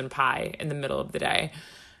frozen pie in the middle of the day.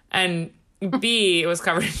 And B, it was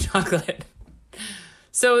covered in chocolate.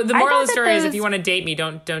 So the moral of the story is, if you want to date me,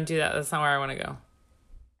 don't do that. That's not where I want to go.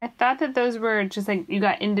 I thought that those were just like, you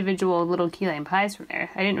got individual little key lime pies from there.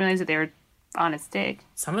 I didn't realize that they were on a stick.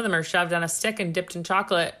 Some of them are shoved on a stick and dipped in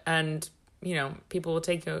chocolate, and, you know, people will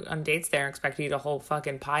take you on dates there and expect you to eat a whole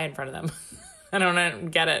fucking pie in front of them. I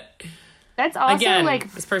don't get it. That's also, again,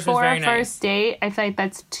 like, this person for was very a first date, I feel like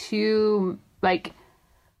that's too, like,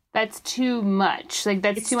 that's too much. Like,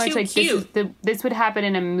 that's too much. Too like, cute. this would happen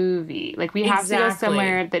in a movie. Like, we have to go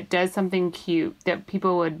somewhere that does something cute that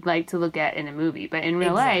people would like to look at in a movie. But in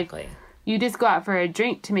real life, you just go out for a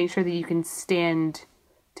drink to make sure that you can stand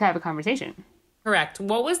to have a conversation. Correct.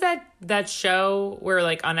 What was that show where,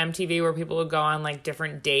 like, on MTV where people would go on, like,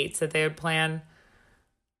 different dates that they would plan?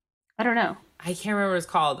 I don't know. I can't remember what it's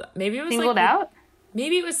called. Maybe it was Singled Out?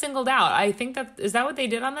 Maybe it was Singled Out. I think is that what they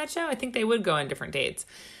did on that show? I think they would go on different dates.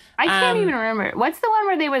 I can't even remember. What's the one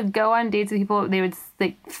where they would go on dates with people? They would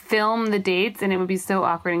like film the dates, and it would be so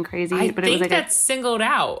awkward and crazy. I but think it was like that's Singled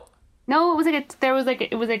Out. No, it was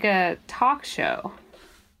like a talk show.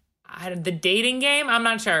 The dating game. I'm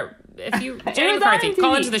not sure. If you Jenny McCarthy,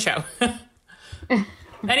 call into the show.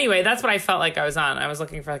 Anyway, that's what I felt like I was on. I was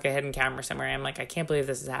looking for like a hidden camera somewhere. I'm like, I can't believe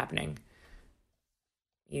this is happening.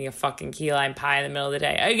 Eating a fucking key lime pie in the middle of the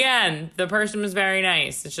day. Again, the person was very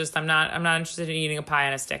nice. It's just I'm not interested in eating a pie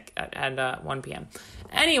on a stick at 1 p.m.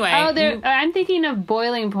 Anyway. I'm thinking of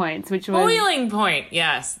Boiling Points, which was... Boiling Point,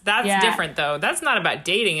 yes. That's different, though. That's not about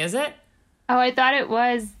dating, is it? Oh, I thought it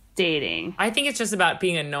was dating. I think it's just about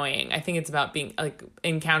being annoying. I think it's about being, like,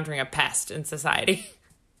 encountering a pest in society.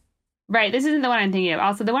 Right, this isn't the one I'm thinking of.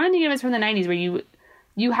 Also, the one I'm thinking of is from the 90s, where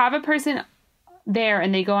you have a person there,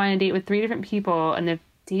 and they go on a date with 3 different people, and the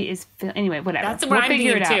anyway, whatever. That's what I'm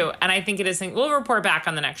thinking of too, and I think it is. We'll report back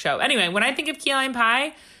on the next show. Anyway, when I think of key lime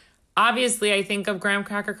pie, obviously I think of graham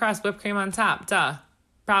cracker crust, whipped cream on top. Duh.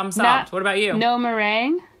 Problem solved. What about you? No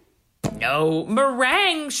meringue. No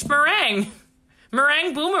meringue. Schmeringue.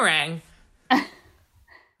 Meringue boomerang.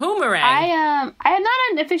 Boomerang. I am not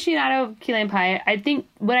an aficionado of key lime pie. I think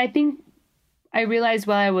I realized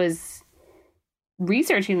while I was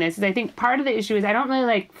researching this is I think part of the issue is I don't really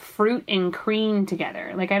like fruit and cream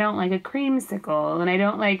together. Like, I don't like a creamsicle, and I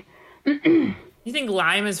don't like... You think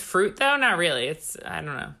lime is fruit, though? Not really. I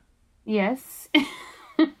don't know. Yes.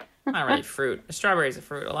 Not really fruit. A strawberry is a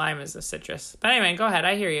fruit. A lime is a citrus. But anyway, go ahead.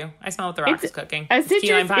 I hear you. I smell what the rock is cooking. A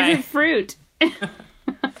citrus is a fruit.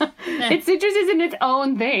 Citrus isn't its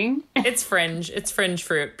own thing. It's fringe. It's fringe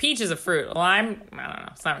fruit. Peach is a fruit. A lime, I don't know.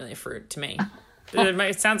 It's not really a fruit to me.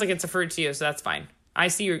 It sounds like it's a fruit to you, so that's fine. I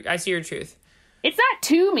see your truth. It's not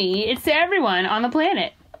to me. It's to everyone on the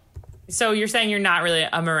planet. So you're saying you're not really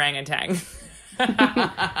a meringue-a-tang.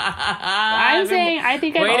 I'm saying I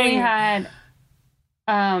think I've only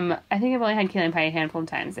had key lime pie a handful of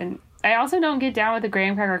times, and I also don't get down with the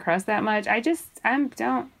graham cracker crust that much. I don't.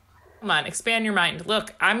 Come on, expand your mind.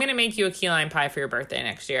 Look, I'm gonna make you a key lime pie for your birthday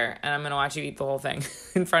next year, and I'm gonna watch you eat the whole thing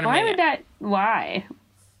in front of me. Why?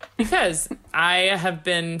 Because I have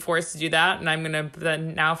been forced to do that, and I'm going to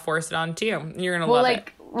then now force it on to you. And you're going to love it.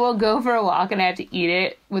 We'll go for a walk, and I have to eat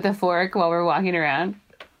it with a fork while we're walking around.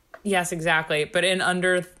 Yes, exactly. But in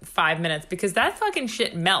under 5 minutes, because that fucking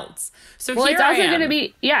shit melts. So it's also going to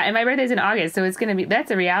be... Yeah, and my birthday's in August, so it's going to be... That's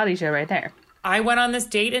a reality show right there. I went on this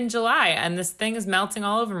date in July, and this thing is melting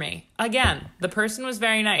all over me. Again, the person was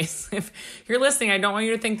very nice. If you're listening, I don't want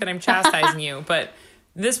you to think that I'm chastising you, but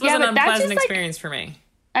this was an unpleasant experience for me.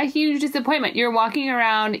 A huge disappointment. You're walking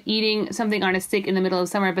around eating something on a stick in the middle of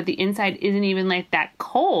summer, but the inside isn't even like that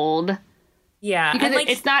cold. Yeah. Because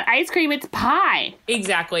it's not ice cream, it's pie.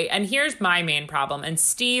 Exactly. And here's my main problem. And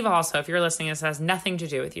Steve also, if you're listening, this has nothing to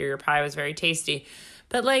do with you. Your pie was very tasty.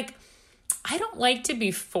 But like, I don't like to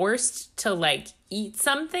be forced to like eat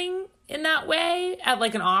something in that way at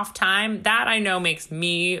like an off time. That I know makes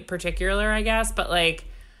me particular, I guess. But like...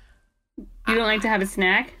 You don't like to have a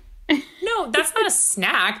snack? No, that's not a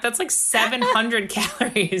snack. That's like 700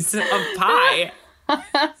 calories of pie.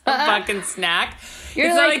 fucking snack. You're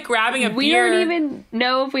it's like grabbing a we beer. We don't even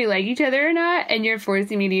know if we like each other or not, and you're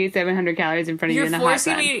forcing me to eat 700 calories in front of you in a hot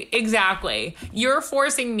sun. Exactly. You're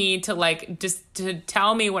forcing me to like just to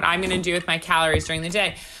tell me what I'm going to do with my calories during the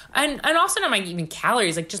day. And also not my even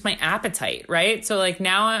calories, like just my appetite, right? So like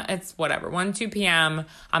now it's whatever, 1, 2 p.m.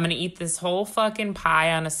 I'm going to eat this whole fucking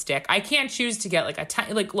pie on a stick. I can't choose to get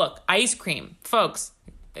like look, ice cream, folks.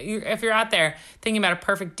 If you're out there thinking about a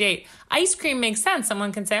perfect date, ice cream makes sense.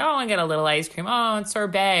 Someone can say, oh, I get a little ice cream. Oh, it's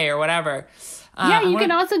sorbet or whatever. Yeah, you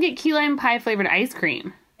can also get key lime pie flavored ice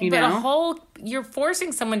cream. You're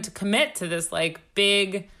forcing someone to commit to this like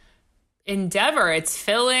big endeavor. It's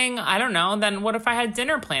filling. I don't know. Then what if I had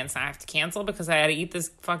dinner plans and I have to cancel because I had to eat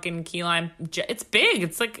this fucking key lime? It's big.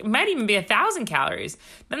 It's like, it might even be 1,000 calories.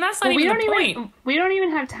 Then that's not even the point. We don't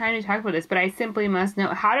even have time to talk about this, but I simply must know,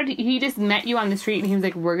 how did he just met you on the street and he was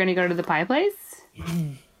like, we're going to go to the pie place?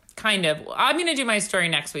 Kind of. I'm going to do my story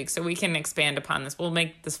next week so we can expand upon this. We'll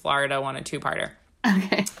make this Florida one a 2-parter.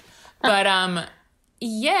 Okay. But,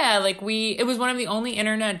 yeah, like it was one of the only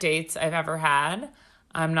internet dates I've ever had.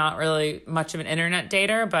 I'm not really much of an internet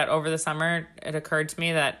dater, but over the summer, it occurred to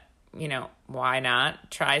me that, why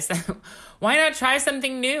not try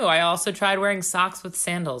something new? I also tried wearing socks with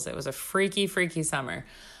sandals. It was a freaky, freaky summer.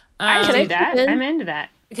 I do that. I'm into that.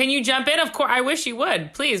 Can you jump in? Of course. I wish you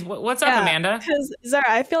would. Please. What's up, Amanda? Because, Zara,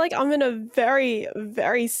 I feel like I'm in a very,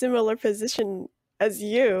 very similar position as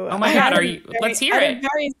you. Oh my God. Let's hear it. A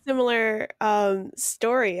very similar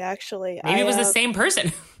story, actually. Maybe it was the same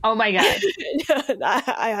person. Oh my God.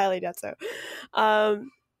 I highly doubt so.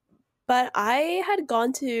 But I had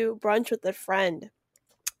gone to brunch with a friend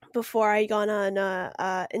before I gone on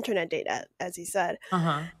a internet date, as he said.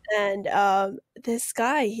 Uh-huh. And this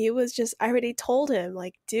guy, I already told him,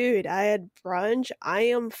 like, dude, I had brunch. I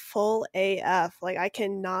am full AF. Like, I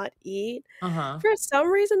cannot eat. Uh-huh. For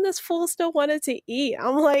some reason, this fool still wanted to eat.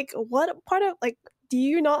 I'm like, what part of, like, do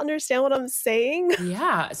you not understand what I'm saying?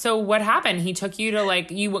 Yeah. So what happened? He took you to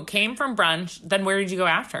you came from brunch. Then where did you go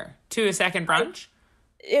after? To a second brunch?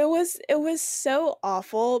 It was so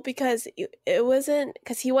awful because it wasn't,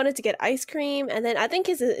 because he wanted to get ice cream. And then I think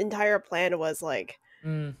his entire plan was like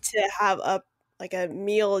to have a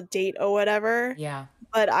meal date or whatever. Yeah.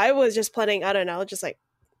 But I was just planning, I don't know, just like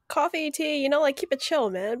coffee, tea, like keep it chill,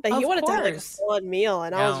 man. But he wanted to have like a full-on meal.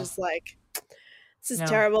 And I was just like, this is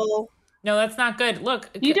terrible. No, that's not good.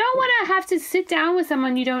 Look, you don't want to have to sit down with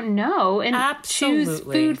someone you don't know and choose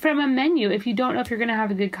food from a menu if you don't know if you're going to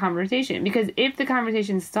have a good conversation. Because if the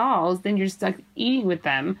conversation stalls, then you're stuck eating with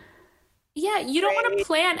them. Yeah, you don't want to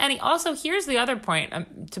plan any. Also, here's the other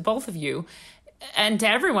point to both of you and to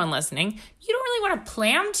everyone listening. You don't really want to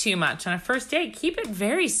plan too much on a first date. Keep it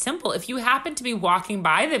very simple. If you happen to be walking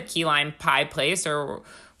by the key lime pie place or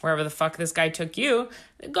wherever the fuck this guy took you,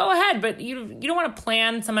 go ahead. But you don't want to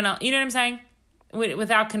plan someone else. You know what I'm saying?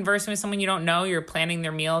 Without conversing with someone you don't know, you're planning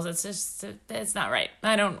their meals. It's not right.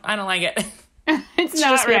 I don't like it. It's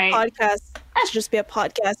not right. It should just be a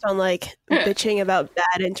podcast on like bitching about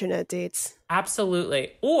bad internet dates.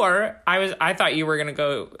 Absolutely. Or I thought you were going to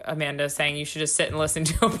go, Amanda, saying you should just sit and listen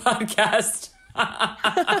to a podcast.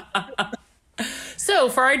 So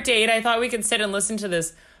for our date, I thought we could sit and listen to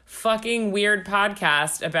this fucking weird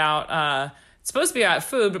podcast about it's supposed to be about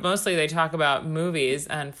food, but mostly they talk about movies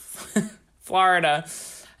and Florida.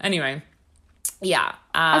 Anyway, yeah.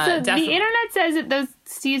 Also, the internet says that those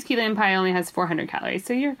Steve's key lime pie only has 400 calories,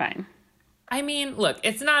 so you're fine. I mean, look,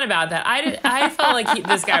 it's not about that. I felt like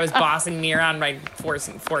this guy was bossing me around by force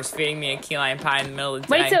feeding me a key lime pie in the middle of the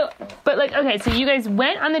day. Wait, so you guys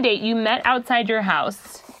went on the date. You met outside your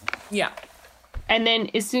house. Yeah. And then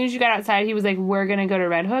as soon as you got outside, he was like, we're going to go to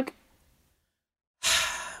Red Hook.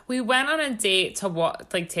 We went on a date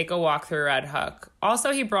to take a walk through Red Hook.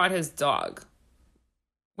 Also, he brought his dog,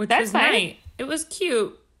 which was nice. It was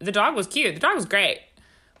cute. The dog was cute. The dog was great.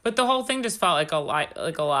 But the whole thing just felt like a lot.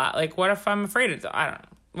 Like, what if I'm afraid of? I don't know.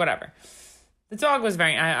 Whatever. The dog was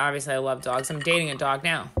obviously I love dogs. I'm dating a dog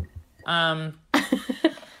now. A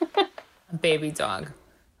baby dog.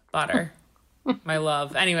 Butter. My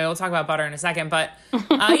love. Anyway, we'll talk about Butter in a second. But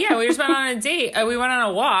yeah, we just went on a date. We went on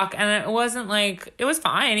a walk, and it wasn't like, it was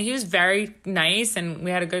fine. He was very nice, and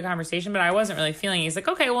we had a good conversation, but I wasn't really feeling it. He's like,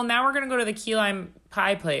 okay, well, now we're going to go to the key lime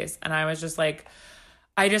pie place. And I was just like,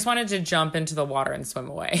 I just wanted to jump into the water and swim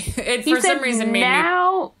away. Some reason made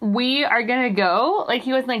now we are going to go? Like,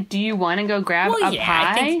 he wasn't like, do you want to go grab a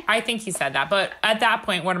pie? I think he said that. But at that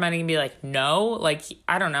point, what am I going to be like, no? Like,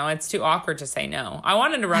 I don't know. It's too awkward to say no. I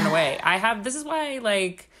wanted to run away. This is why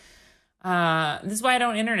I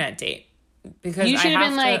don't internet date. Because you should have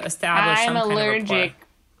been like, establish I'm some allergic.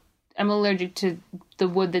 I'm allergic to the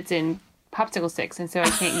wood that's in popsicle sticks, and so I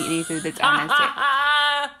can't eat any food that's on a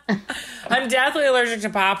stick. I'm deathly allergic to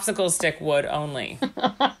popsicle stick wood only.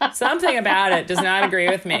 Something about it does not agree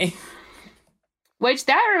with me. Which,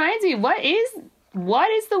 that reminds me, what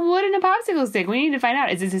is the wood in a popsicle stick? We need to find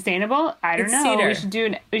out. Is it sustainable? I don't know.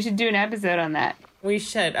 Cedar. We should do an episode on that. We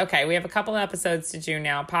should. Okay, we have a couple episodes to do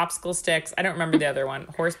now. Popsicle sticks. I don't remember the other one.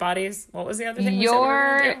 Horse bodies. What was the other thing?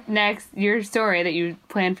 Your story that you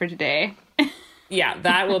planned for today. Yeah,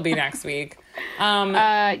 that will be next week.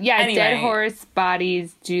 Anyway. Dead horse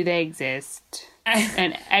bodies, do they exist?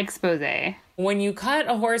 An expose. When you cut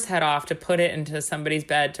a horse head off to put it into somebody's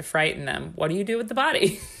bed to frighten them, what do you do with the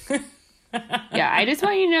body? Yeah, I just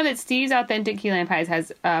want you to know that Steve's Authentic Key Lime Pies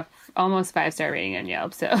has almost 5-star rating on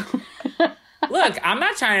Yelp, so... Look, I'm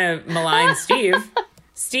not trying to malign Steve.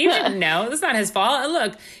 Steve didn't know. That's not his fault. And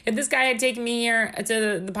look, if this guy had taken me here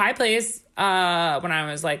to the pie place when I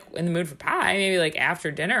was, like, in the mood for pie, maybe, like,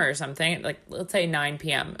 after dinner or something, like, let's say 9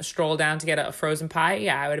 p.m., a stroll down to get a frozen pie,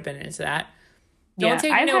 yeah, I would have been into that. Don't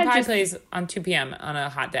take me to a pie place on 2 p.m. on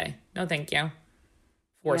a hot day. No, thank you.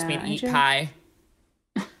 Force me to eat pie.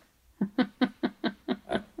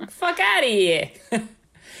 Fuck out of here.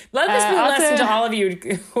 Let this be a lesson to all of you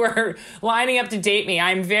who are lining up to date me.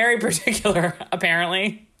 I'm very particular,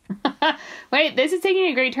 apparently. Wait, this is taking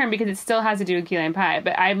a great turn because it still has to do with key lime pie.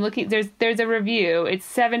 But I'm looking. There's a review. It's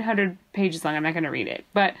 700 pages long. I'm not going to read it.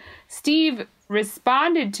 But Steve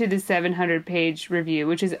responded to the 700-page review,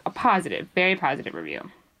 which is a positive, very positive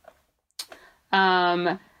review.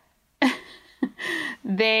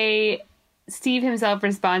 Steve himself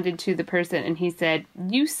responded to the person, and he said,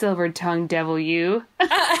 "You silver-tongued devil, you."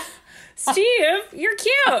 Steve, you're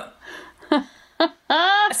cute.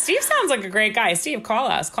 Steve sounds like a great guy. Steve, call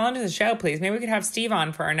us. Call into the show, please. Maybe we could have Steve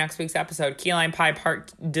on for our next week's episode. Key lime pie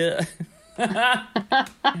part duh.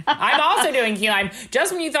 I'm also doing key lime.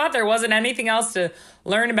 Just when you thought there wasn't anything else to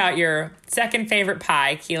learn about your second favorite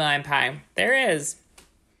pie, key lime pie, there is.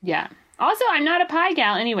 Yeah. Also, I'm not a pie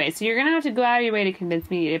gal anyway, so you're going to have to go out of your way to convince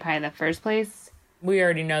me to eat a pie in the first place. We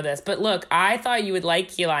already know this. But look, I thought you would like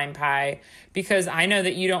key lime pie because I know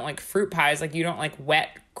that you don't like fruit pies. Like, you don't like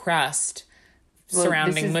wet crust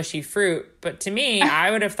surrounding mushy fruit. But to me,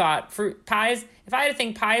 I would have thought fruit pies, if I had to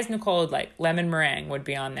think pies, Nicole would like lemon meringue would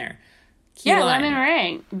be on there. Key lime. Lemon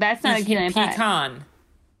meringue. That's not a key lime pie. Pecan.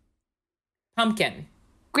 Pumpkin.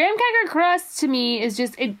 Graham cracker crust to me is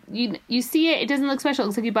just you see it doesn't look special. It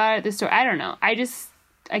looks like you bought it at the store. I don't know. I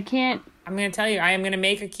can't. I'm gonna tell you, I am gonna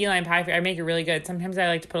make a key lime pie. I make it really good. Sometimes I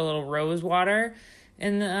like to put a little rose water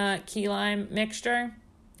in the key lime mixture.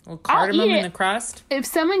 A little cardamom in the crust. If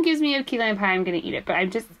someone gives me a key lime pie, I'm gonna eat it. But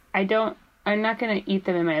I'm not gonna eat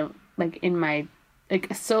them in my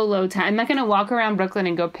solo time. I'm not gonna walk around Brooklyn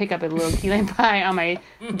and go pick up a little key lime pie on my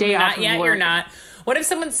day off. Not yet. Work. You're not. What if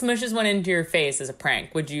someone smushes one into your face as a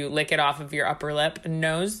prank? Would you lick it off of your upper lip and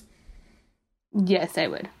nose? Yes, I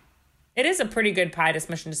would. It is a pretty good pie to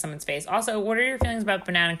smush into someone's face. Also, what are your feelings about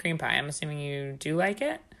banana cream pie? I'm assuming you do like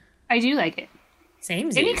it? I do like it. Same.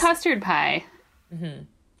 Maybe custard pie. Mm-hmm.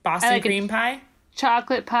 Boston cream pie?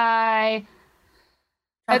 Chocolate pie.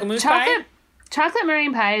 Chocolate mousse pie? Chocolate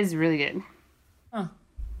meringue pie is really good. Huh.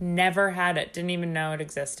 Never had it. Didn't even know it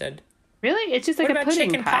existed. Really? It's just like a pudding pie. What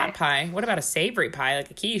about chicken pot pie? What about a savory pie,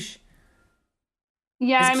 like a quiche?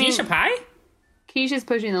 Yeah, quiche a pie? Quiche is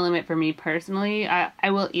pushing the limit for me personally.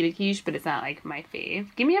 I will eat a quiche, but it's not like my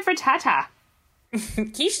fave. Give me a frittata.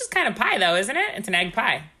 Quiche is kind of pie, though, isn't it? It's an egg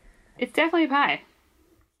pie. It's definitely pie.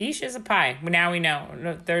 Quiche is a pie. Now we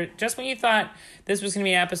know. Just when you thought this was going to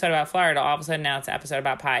be an episode about Florida, all of a sudden now it's an episode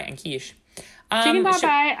about pie and quiche. Chicken pot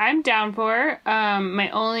pie, I'm down for.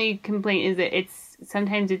 My only complaint is that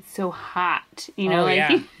sometimes it's so hot. You know,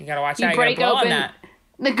 yeah. You gotta watch out. You gotta blow on that.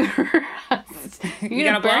 The crust. You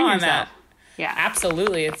gotta blow on that. Yeah,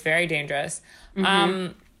 absolutely. It's very dangerous.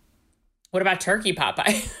 Mm-hmm. What about turkey pot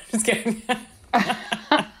pie? Just kidding.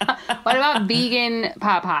 What about vegan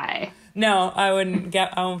pot pie? No, I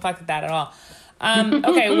won't fuck with that at all.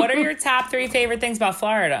 Okay, what are your top 3 favorite things about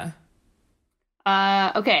Florida?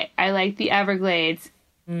 Okay, I like the Everglades.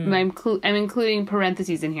 I'm including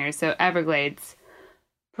parentheses in here. So Everglades,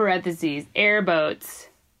 parentheses, airboats,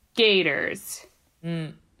 gators,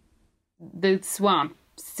 the swamp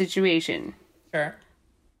situation. Sure.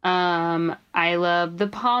 I love the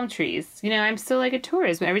palm trees. You know, I'm still like a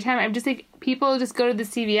tourist, but every time I'm just like, people just go to the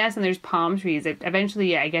CVS and there's palm trees.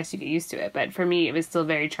 Eventually, yeah, I guess you get used to it. But for me, it was still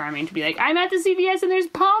very charming to be like, I'm at the CVS and there's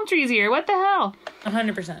palm trees here. What the hell?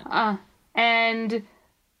 100%. And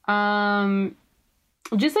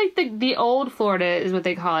just like the old Florida is what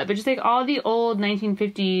they call it, but just like all the old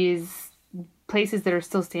 1950s places that are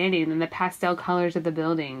still standing and the pastel colors of the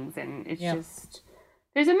buildings, and it's just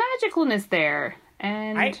there's a magicalness there.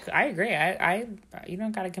 And I agree. I you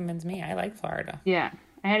don't got to convince me. I like Florida. Yeah,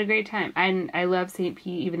 I had a great time, and I love St.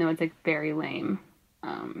 Pete, even though it's like very lame.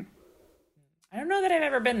 I don't know that I've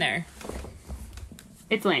ever been there.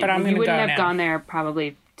 It's lame, but you wouldn't have gone there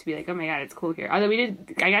probably to be like, oh my god, it's cool here. Although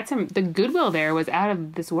I got the Goodwill there was out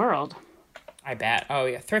of this world. I bet. Oh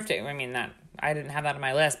yeah, thrifting. I mean, that I didn't have that on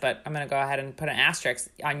my list, but I'm gonna go ahead and put an asterisk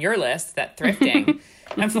on your list that thrifting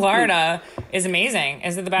in Florida is amazing.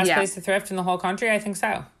 Is it the best place to thrift in the whole country? I think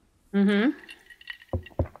so. Mm-hmm.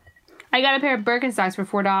 I got a pair of Birkenstocks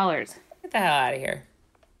for $4. Get the hell out of here.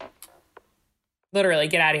 Literally,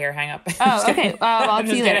 get out of here. Hang up. Oh, okay. I'll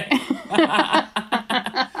see you later.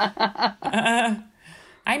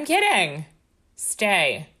 I'm kidding.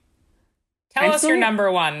 Stay. Tell us your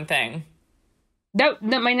number one thing. No,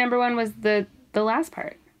 my number one was the last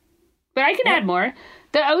part. But I can add more.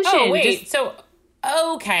 The ocean. Oh, wait. So,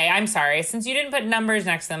 okay. I'm sorry. Since you didn't put numbers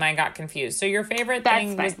next to them, I got confused. So your favorite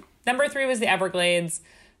thing was... Number 3 was the Everglades.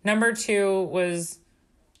 Number 2 was...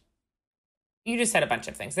 You just said a bunch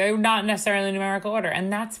of things. They're not necessarily in numerical order,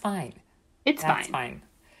 and that's fine. That's fine.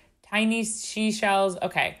 Tiny seashells.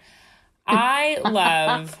 Okay. I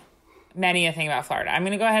love many a thing about Florida. I'm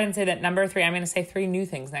going to go ahead and say that number 3, I'm going to say 3 new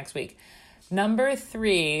things next week. Number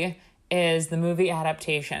 3 is the movie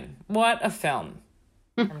adaptation. What a film.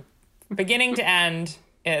 From beginning to end,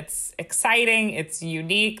 it's exciting. It's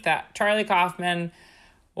unique. That Charlie Kaufman,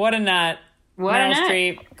 what a nut. Meryl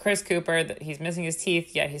Streep, Chris Cooper, he's missing his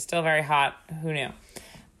teeth, yet he's still very hot. Who knew?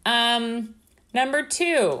 Number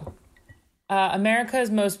 2,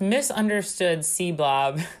 America's most misunderstood sea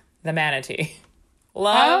blob, the manatee.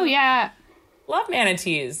 Love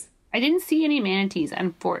manatees. I didn't see any manatees,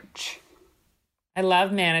 unfortunately. I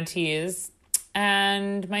love manatees.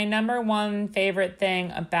 And my number 1 favorite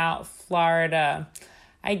thing about Florida,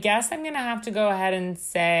 I guess I'm going to have to go ahead and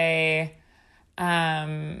say...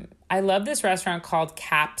 I love this restaurant called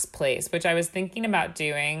Cap's Place, which I was thinking about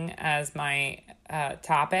doing as my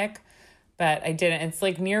topic, but I didn't. It's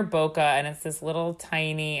like near Boca, and it's this little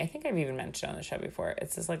tiny, I think I've even mentioned on the show before,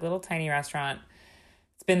 it's this like little tiny restaurant.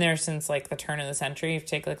 It's been there since like the turn of the century. You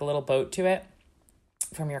take like a little boat to it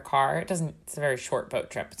from your car. It's a very short boat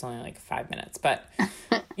trip. It's only like 5 minutes, but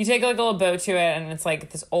you take like a little boat to it, and it's like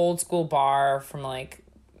this old school bar from like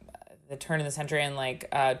the turn of the century, and like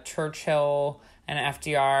Churchill and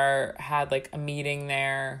FDR had like a meeting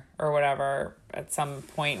there or whatever at some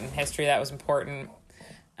point in history that was important.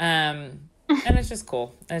 And it's just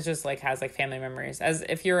cool. It just like has like family memories. As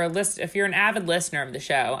if you're an avid listener of the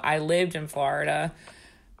show, I lived in Florida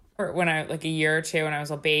for a year or two when I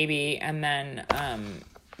was a baby, and then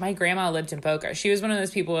my grandma lived in Boca. She was one of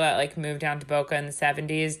those people that like moved down to Boca in the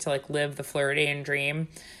 70s to like live the Floridian dream.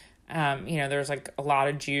 There's like a lot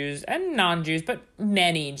of Jews and non-Jews, but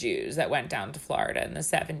many Jews that went down to Florida in the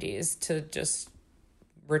 70s to just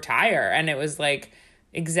retire. And it was like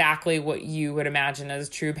exactly what you would imagine as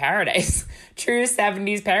true paradise, true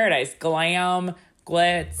 70s paradise, glam,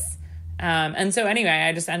 glitz. And so anyway,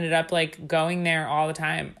 I just ended up like going there all the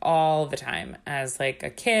time as like a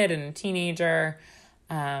kid and a teenager.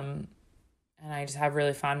 And I just have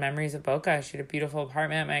really fond memories of Boca. She had a beautiful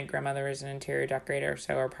apartment. My grandmother was an interior decorator,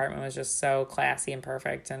 so her apartment was just so classy and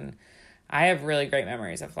perfect. And I have really great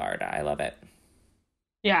memories of Florida. I love it.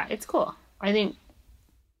 Yeah, it's cool. I think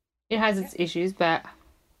it has its issues, but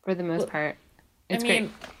for the most part, it's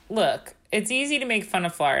great. Look, it's easy to make fun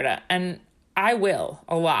of Florida, and I will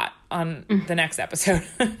a lot on the next episode.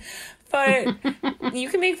 But you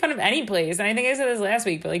can make fun of any place. And I think I said this last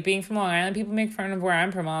week, but like being from Long Island, people make fun of where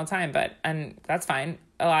I'm from all the time. And that's fine.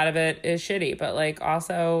 A lot of it is shitty. But like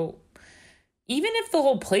also, even if the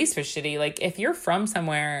whole place was shitty, like if you're from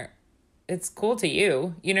somewhere, it's cool to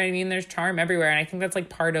you. You know what I mean? There's charm everywhere. And I think that's like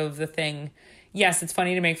part of the thing. Yes, it's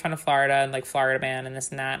funny to make fun of Florida and like Florida Man and this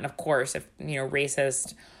and that. And of course, if,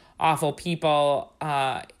 racist, awful people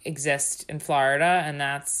exist in Florida, and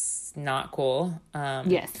that's not cool.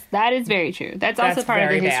 Yes, that is very true. That's also part of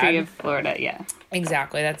the history of Florida. Yeah,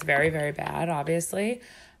 exactly. That's very, very bad, obviously.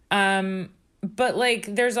 But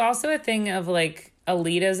like, there's also a thing of like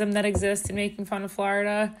elitism that exists in making fun of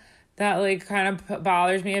Florida that like kind of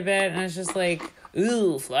bothers me a bit. And it's just like,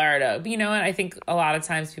 ooh, Florida. But you know what? I think a lot of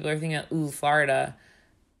times people are thinking, ooh, Florida.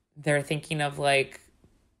 They're thinking of like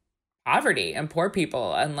poverty and poor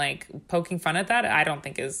people, and like poking fun at that, I don't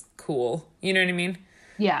think is cool. You know what I mean?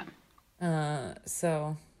 Yeah.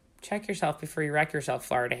 So check yourself before you wreck yourself,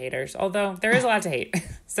 Florida haters. Although there is a lot to hate.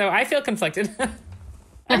 So I feel conflicted.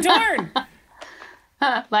 I'm torn.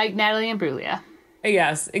 Like Natalie Imbruglia.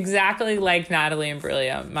 Yes, exactly like Natalie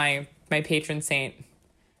Imbruglia, my patron saint.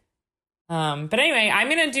 But anyway, I'm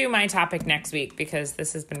going to do my topic next week because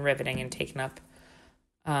this has been riveting and taken up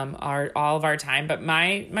all of our time. But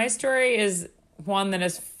my story is one that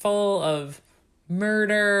is full of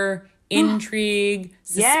murder, intrigue,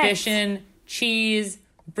 suspicion, cheese,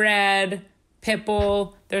 bread,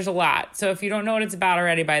 pit-bull. There's a lot. So if you don't know what it's about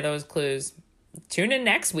already by those clues, tune in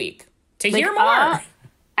next week to hear more.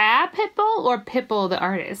 A Pitbull or Pitbull the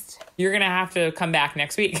artist? You're going to have to come back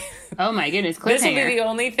next week. Oh my goodness, cliffhanger. This will be the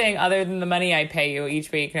only thing other than the money I pay you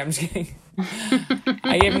each week. No, I'm just kidding.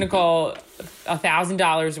 I gave Nicole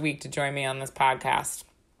 $1,000 a week to join me on this podcast.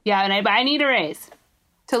 Yeah, and I need a raise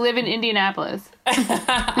to live in Indianapolis.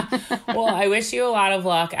 Well, I wish you a lot of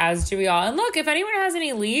luck, as do we all. And look, if anyone has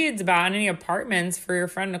any leads about any apartments for your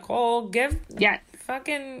friend Nicole, give her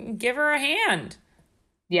a hand.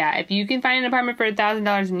 Yeah, if you can find an apartment for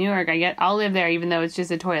 $1,000 in New York, I'll live there even though it's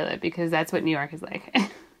just a toilet, because that's what New York is like.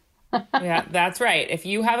 Yeah, that's right. If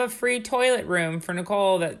you have a free toilet room for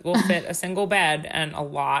Nicole that will fit a single bed and a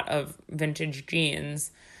lot of vintage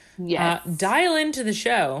jeans, dial into the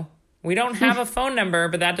show. We don't have a phone number,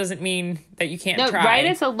 but that doesn't mean that you can't try. Write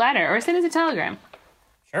us a letter or send us a telegram.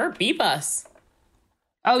 Sure, beep us.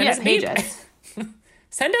 Oh, yes, page us.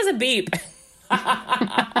 Send us a beep.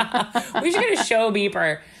 We should get a show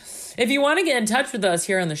beeper. If you want to get in touch with us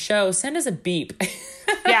here on the show, send us a beep.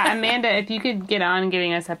 Yeah, Amanda, if you could get on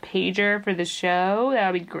getting us a pager for the show,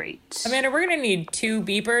 that would be great. Amanda, we're going to need 2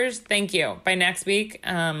 beepers. Thank you. By next week.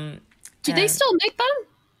 Do they still make them?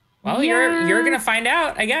 Well, you're going to find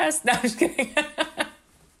out, I guess. No, I'm just kidding.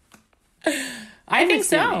 I think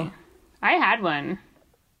so. I had one.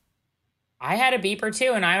 I had a beeper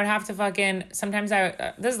too, and I would have to sometimes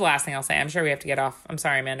this is the last thing I'll say. I'm sure we have to get off. I'm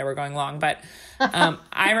sorry, Amanda, we're going long, but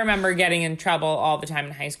I remember getting in trouble all the time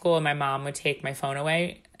in high school, and my mom would take my phone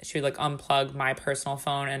away. She would unplug my personal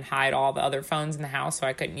phone and hide all the other phones in the house so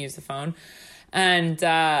I couldn't use the phone. And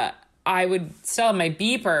I would still have my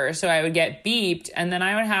beeper, so I would get beeped, and then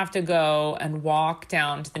I would have to go and walk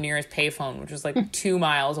down to the nearest payphone, which was 2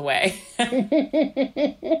 miles away.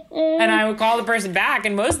 And I would call the person back,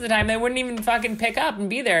 and most of the time they wouldn't even fucking pick up and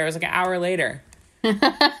be there. It was an hour later. The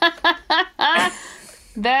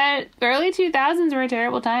early 2000s were a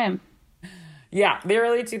terrible time. Yeah, the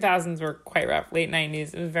early 2000s were quite rough. Late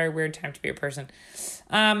 90s. It was a very weird time to be a person.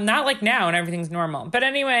 Not like now and everything's normal. But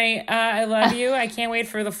anyway, I love you. I can't wait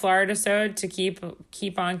for the Florida-sode to keep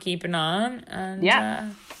on keeping on.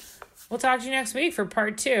 And we'll talk to you next week for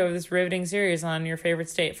part 2 of this riveting series on your favorite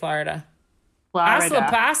state, Florida. Hasta la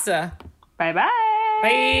pasta. Bye-bye.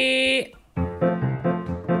 Bye.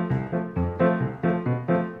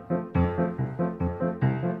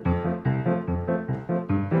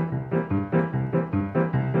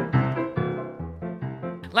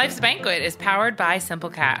 Life's Banquet is powered by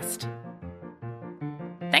Simplecast.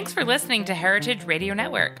 Thanks for listening to Heritage Radio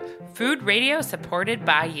Network, food radio supported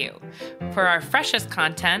by you. For our freshest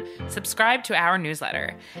content, subscribe to our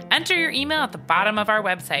newsletter. Enter your email at the bottom of our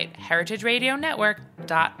website,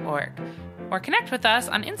 heritageradionetwork.org, or connect with us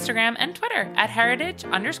on Instagram and Twitter at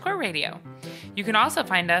heritage_radio. You can also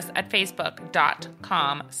find us at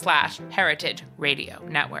facebook.com/Heritage Radio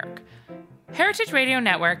Network. Heritage Radio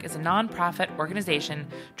Network is a nonprofit organization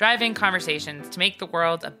driving conversations to make the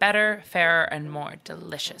world a better, fairer, and more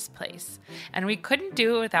delicious place. And we couldn't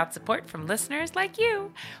do it without support from listeners like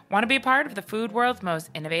you. Want to be part of the food world's most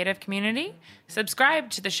innovative community? Subscribe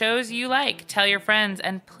to the shows you like, tell your friends,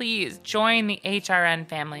 and please join the HRN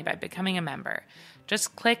family by becoming a member.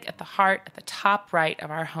 Just click at the heart at the top right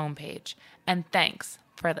of our homepage. And thanks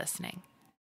for listening.